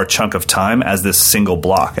 4-bar chunk of time as this single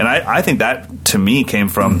block. And I think that to me came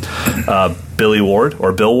from Billy Ward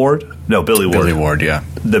or Bill Ward. No, Billy Ward. Billy Ward, yeah.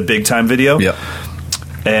 The Big Time video. Yep.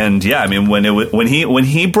 And yeah, I mean, when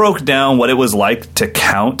he broke down what it was like to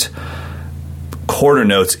count quarter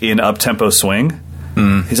notes in up-tempo swing,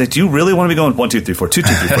 he's like, do you really want to be going 1, 2, 3, 4, 2, 2,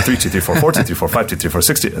 3, 4, 3, 2, 3, 4, 4, 2, 3, 4, 5, 2, 3, 4,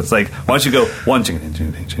 6, 2. It's like, why don't you go 1, 2, 2, 3,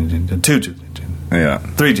 and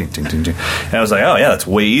I was like, oh yeah, that's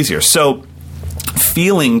way easier. So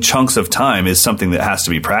feeling chunks of time is something that has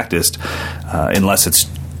to be practiced, unless you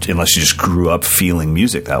just grew up feeling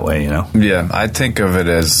music that way, you know? Yeah, I think of it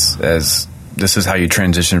as this is how you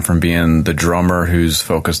transition from being the drummer who's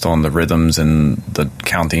focused on the rhythms and the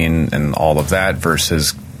counting and all of that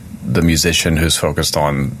versus the musician who's focused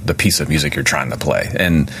on the piece of music you're trying to play.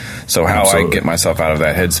 And so how I get myself out of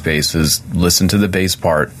that headspace is listen to the bass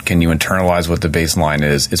part. Can you internalize what the bass line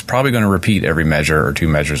is? It's probably going to repeat every measure or 2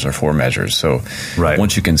 measures or 4 measures. So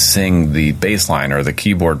once you can sing the bass line or the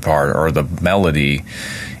keyboard part or the melody,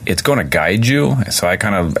 it's going to guide you. So I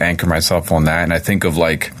kind of anchor myself on that. And I think of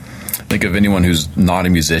anyone who's not a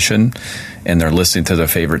musician and they're listening to their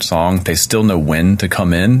favorite song, they still know when to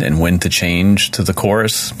come in and when to change to the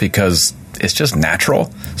chorus because it's just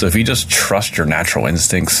natural. So if you just trust your natural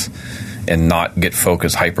instincts and not get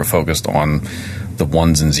hyper-focused on the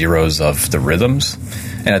ones and zeros of the rhythms.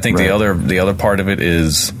 And I think the other part of it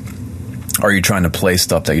is, are you trying to play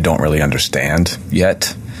stuff that you don't really understand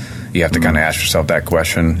yet? You have to kind of ask yourself that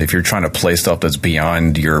question. If you're trying to play stuff that's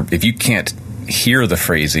beyond if you can't hear the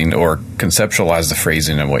phrasing or conceptualize the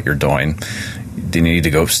phrasing of what you're doing, then you need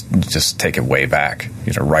to go just take it way back.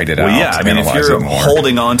 Write it out. Well, yeah, I mean, if you're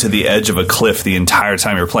holding on to the edge of a cliff the entire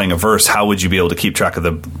time you're playing a verse, how would you be able to keep track of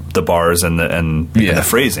the bars and the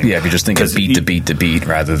phrasing? Yeah, if you're just thinking beat to beat to beat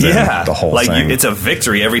rather than the whole thing. It's a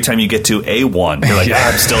victory every time you get to A1. You're like,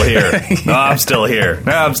 I'm still here. No, I'm still here.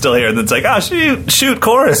 No, I'm still here. And then it's like, shoot,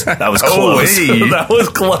 chorus. That was close. That was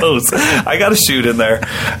close. I got to shoot in there.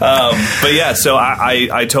 But yeah, so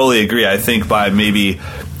I totally agree. I think by maybe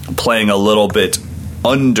playing a little bit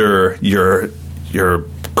under your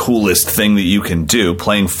coolest thing that you can do,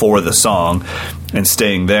 playing for the song and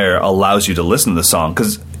staying there allows you to listen to the song.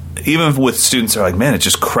 Because even with students, they're like, man, it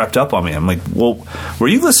just crept up on me. I'm like, well, were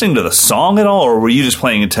you listening to the song at all, or were you just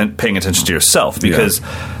paying attention to yourself? Because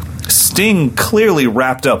Sting clearly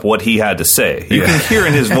wrapped up what he had to say. You can hear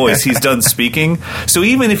in his voice he's done speaking. So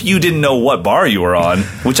even if you didn't know what bar you were on,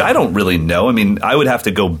 which I don't really know, I mean, I would have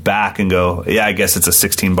to go back and go, yeah, I guess it's a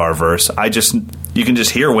 16-bar verse. You can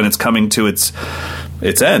just hear when it's coming to its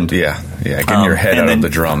its end. Yeah. Getting your head out of the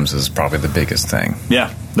drums is probably the biggest thing.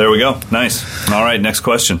 Yeah, there we go. Nice. All right, next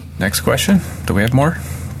question. Next question. Do we have more?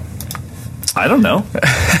 I don't know. Okay.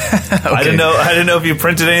 I didn't know if you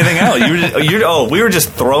printed anything out. We were just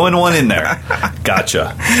throwing one in there.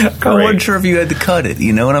 Gotcha. Great. I wasn't sure if you had to cut it.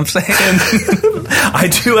 You know what I'm saying? I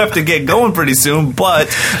do have to get going pretty soon,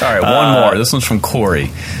 but... All right, one more. This one's from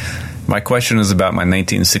Corey. My question is about my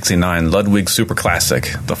 1969 Ludwig Super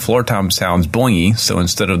Classic. The floor tom sounds boingy, so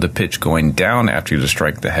instead of the pitch going down after you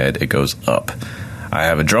strike the head, it goes up. I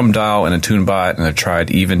have a drum dial and a tune bot, and I've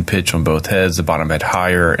tried even pitch on both heads, the bottom head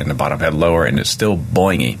higher and the bottom head lower, and it's still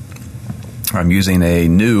boingy. I'm using a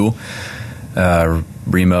new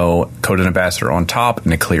Remo coated ambassador on top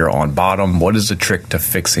and a clear on bottom. What is the trick to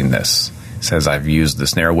fixing this? It says I've used the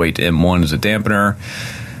snare weight M1 as a dampener.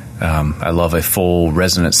 I love a full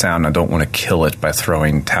resonant sound. I don't want to kill it by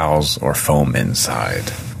throwing towels or foam inside.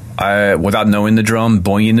 Without knowing the drum,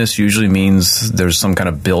 boinginess usually means there's some kind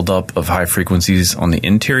of buildup of high frequencies on the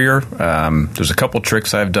interior. There's a couple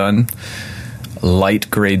tricks I've done.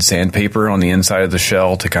 Light grade sandpaper on the inside of the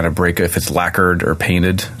shell to kind of break if it's lacquered or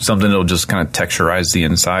painted. Something that'll just kind of texturize the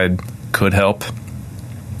inside could help.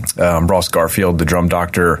 Ross Garfield, the drum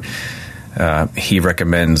doctor, he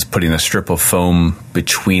recommends putting a strip of foam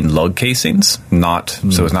between lug casings,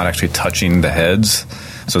 so it's not actually touching the heads.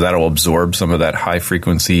 So that'll absorb some of that high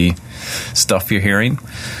frequency stuff you're hearing.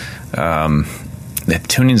 If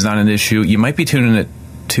tuning's not an issue, you might be tuning it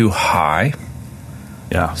too high.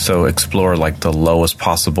 Yeah. So explore like the lowest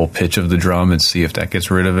possible pitch of the drum and see if that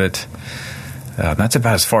gets rid of it. That's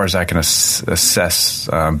about as far as I can assess.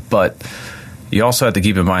 But you also have to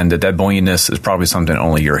keep in mind that boinginess is probably something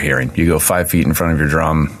only you're hearing. You go 5 feet in front of your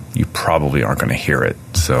drum, you probably aren't going to hear it.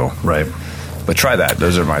 So, right. But try that.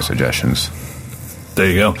 Those are my suggestions. There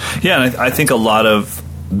you go. Yeah, and I think a lot of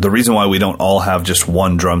the reason why we don't all have just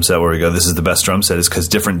one drum set where we go, this is the best drum set, is because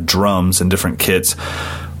different drums and different kits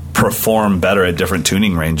perform better at different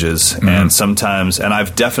tuning ranges. Mm-hmm. And sometimes, and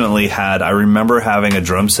I've definitely I remember having a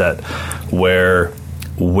drum set where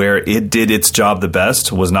it did its job the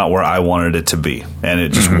best was not where I wanted it to be. And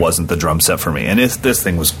it just wasn't the drum set for me. And this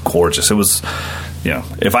thing was gorgeous. It was,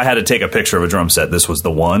 if I had to take a picture of a drum set, this was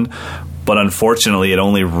the one. But unfortunately, it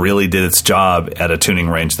only really did its job at a tuning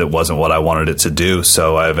range that wasn't what I wanted it to do.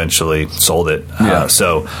 So I eventually sold it. Yeah.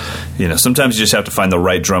 So, sometimes you just have to find the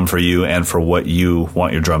right drum for you and for what you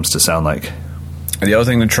want your drums to sound like. And the other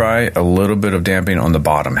thing to try, a little bit of damping on the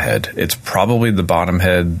bottom head. It's probably the bottom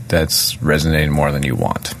head that's resonating more than you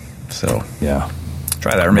want. So yeah,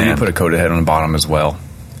 try that. Or maybe put a coated head on the bottom as well.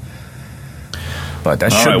 But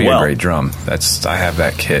that should be a great drum. I have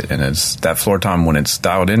that kit, and it's that floor tom when it's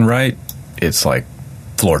dialed in right. It's like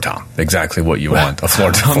floor tom, exactly what you want a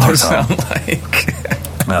floor tom to sound like.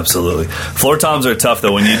 Absolutely, floor toms are tough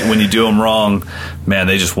though. When you do them wrong, man,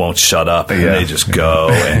 they just won't shut up. And they just go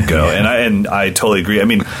and go. And I totally agree. I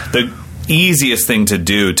mean, the easiest thing to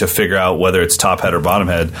do to figure out whether it's top head or bottom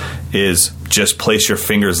head is just place your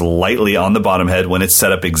fingers lightly on the bottom head when it's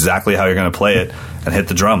set up exactly how you're going to play it and hit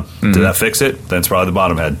the drum. Mm-hmm. Did that fix it? Then it's probably the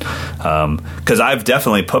bottom head. Because I've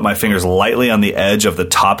definitely put my fingers lightly on the edge of the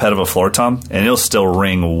top head of a floor tom, and it'll still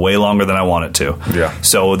ring way longer than I want it to. Yeah.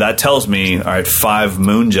 So that tells me, all right, 5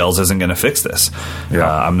 moon gels isn't going to fix this. Yeah.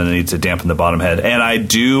 I'm going to need to dampen the bottom head. And I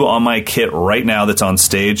do on my kit right now that's on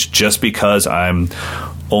stage, just because I'm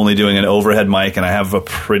only doing an overhead mic and I have a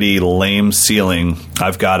pretty lame ceiling.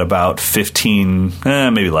 I've got about 15,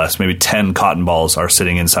 maybe less, maybe 10 cotton balls are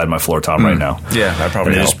sitting inside my floor tom right now. Yeah, that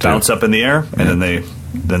probably and they helps just bounce up in the air, and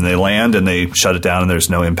then they land and they shut it down, and there's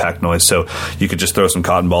no impact noise. So you could just throw some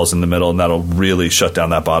cotton balls in the middle, and that'll really shut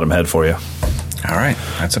down that bottom head for you. All right,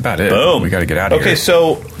 that's about it. Boom. We got to get out of here. Okay,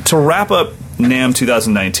 so to wrap up NAMM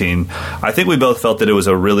 2019, I think we both felt that it was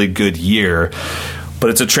a really good year. But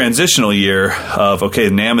it's a transitional year of,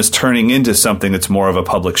 NAMM is turning into something that's more of a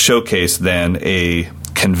public showcase than a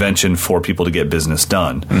convention for people to get business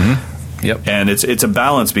done. Mm-hmm. Yep. And it's a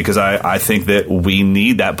balance, because I think that we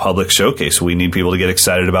need that public showcase. We need people to get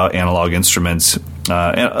excited about analog instruments,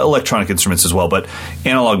 and electronic instruments as well, but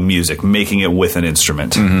analog music, making it with an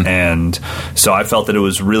instrument. Mm-hmm. And so I felt that it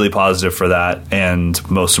was really positive for that. And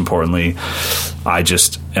most importantly, I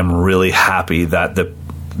just am really happy that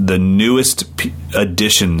the newest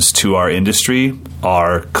additions to our industry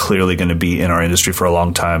are clearly going to be in our industry for a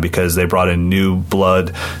long time, because they brought in new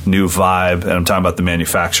blood, new vibe, and I'm talking about the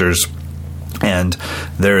manufacturers. And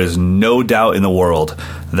there is no doubt in the world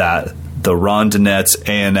that the Rondinets,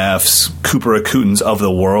 ANFs, Cooper Akutens of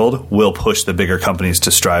the world will push the bigger companies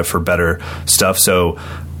to strive for better stuff. So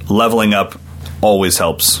leveling up always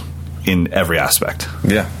helps. in every aspect.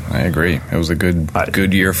 Yeah, I agree. It was a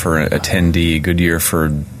good year for an attendee, good year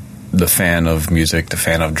for the fan of music, the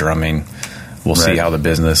fan of drumming. We'll see how the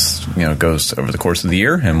business goes over the course of the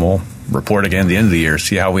year, and we'll report again at the end of the year,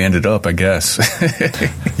 see how we ended up, I guess.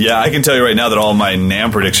 Yeah, I can tell you right now that all my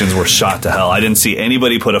NAMM predictions were shot to hell. I didn't see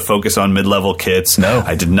anybody put a focus on mid-level kits. No.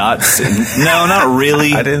 I did not see, no, not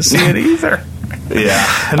really. I didn't see it either.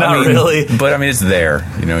 Yeah, not really. But, I mean, it's there.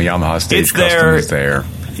 Yamaha Stage Custom is there.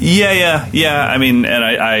 Yeah. I mean, and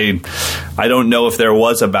I don't know if there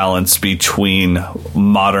was a balance between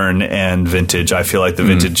modern and vintage. I feel like the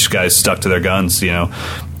vintage guys stuck to their guns, and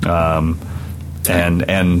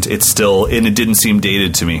it's still, and it didn't seem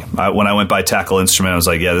dated to me. When I went by Tackle Instrument, I was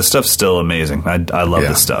like, yeah, this stuff's still amazing. I love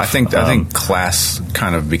this stuff. I think class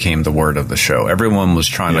kind of became the word of the show. Everyone was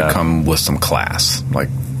trying to come with some class. Like,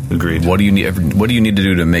 agreed. What do you need to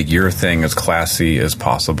do to make your thing as classy as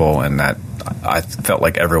possible? And that, I felt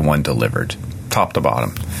like everyone delivered, top to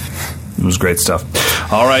bottom. It was great stuff.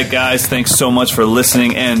 All right, guys, thanks so much for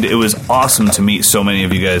listening, and it was awesome to meet so many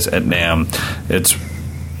of you guys at NAMM.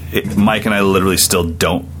 Mike and I literally still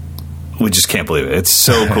we just can't believe it. It's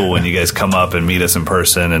so cool when you guys come up and meet us in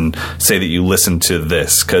person and say that you listen to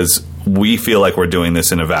this, because we feel like we're doing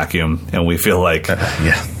this in a vacuum, and we feel like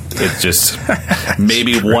it's just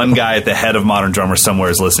maybe one guy at the head of Modern Drummer somewhere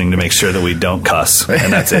is listening to make sure that we don't cuss,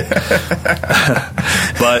 and that's it.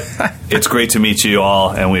 But it's great to meet you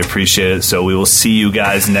all, and we appreciate it. So we will see you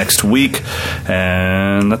guys next week,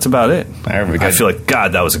 and that's about it. I feel like,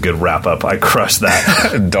 God, that was a good wrap up. I crushed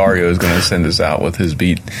that. Dario is going to send us out with his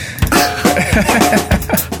beat.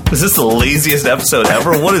 Is this the laziest episode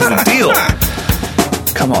ever? What is the deal?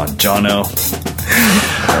 Come on, Jono.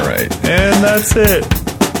 All right. And that's it.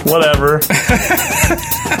 Whatever.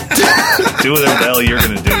 Do whatever the hell you're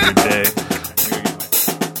going to do today.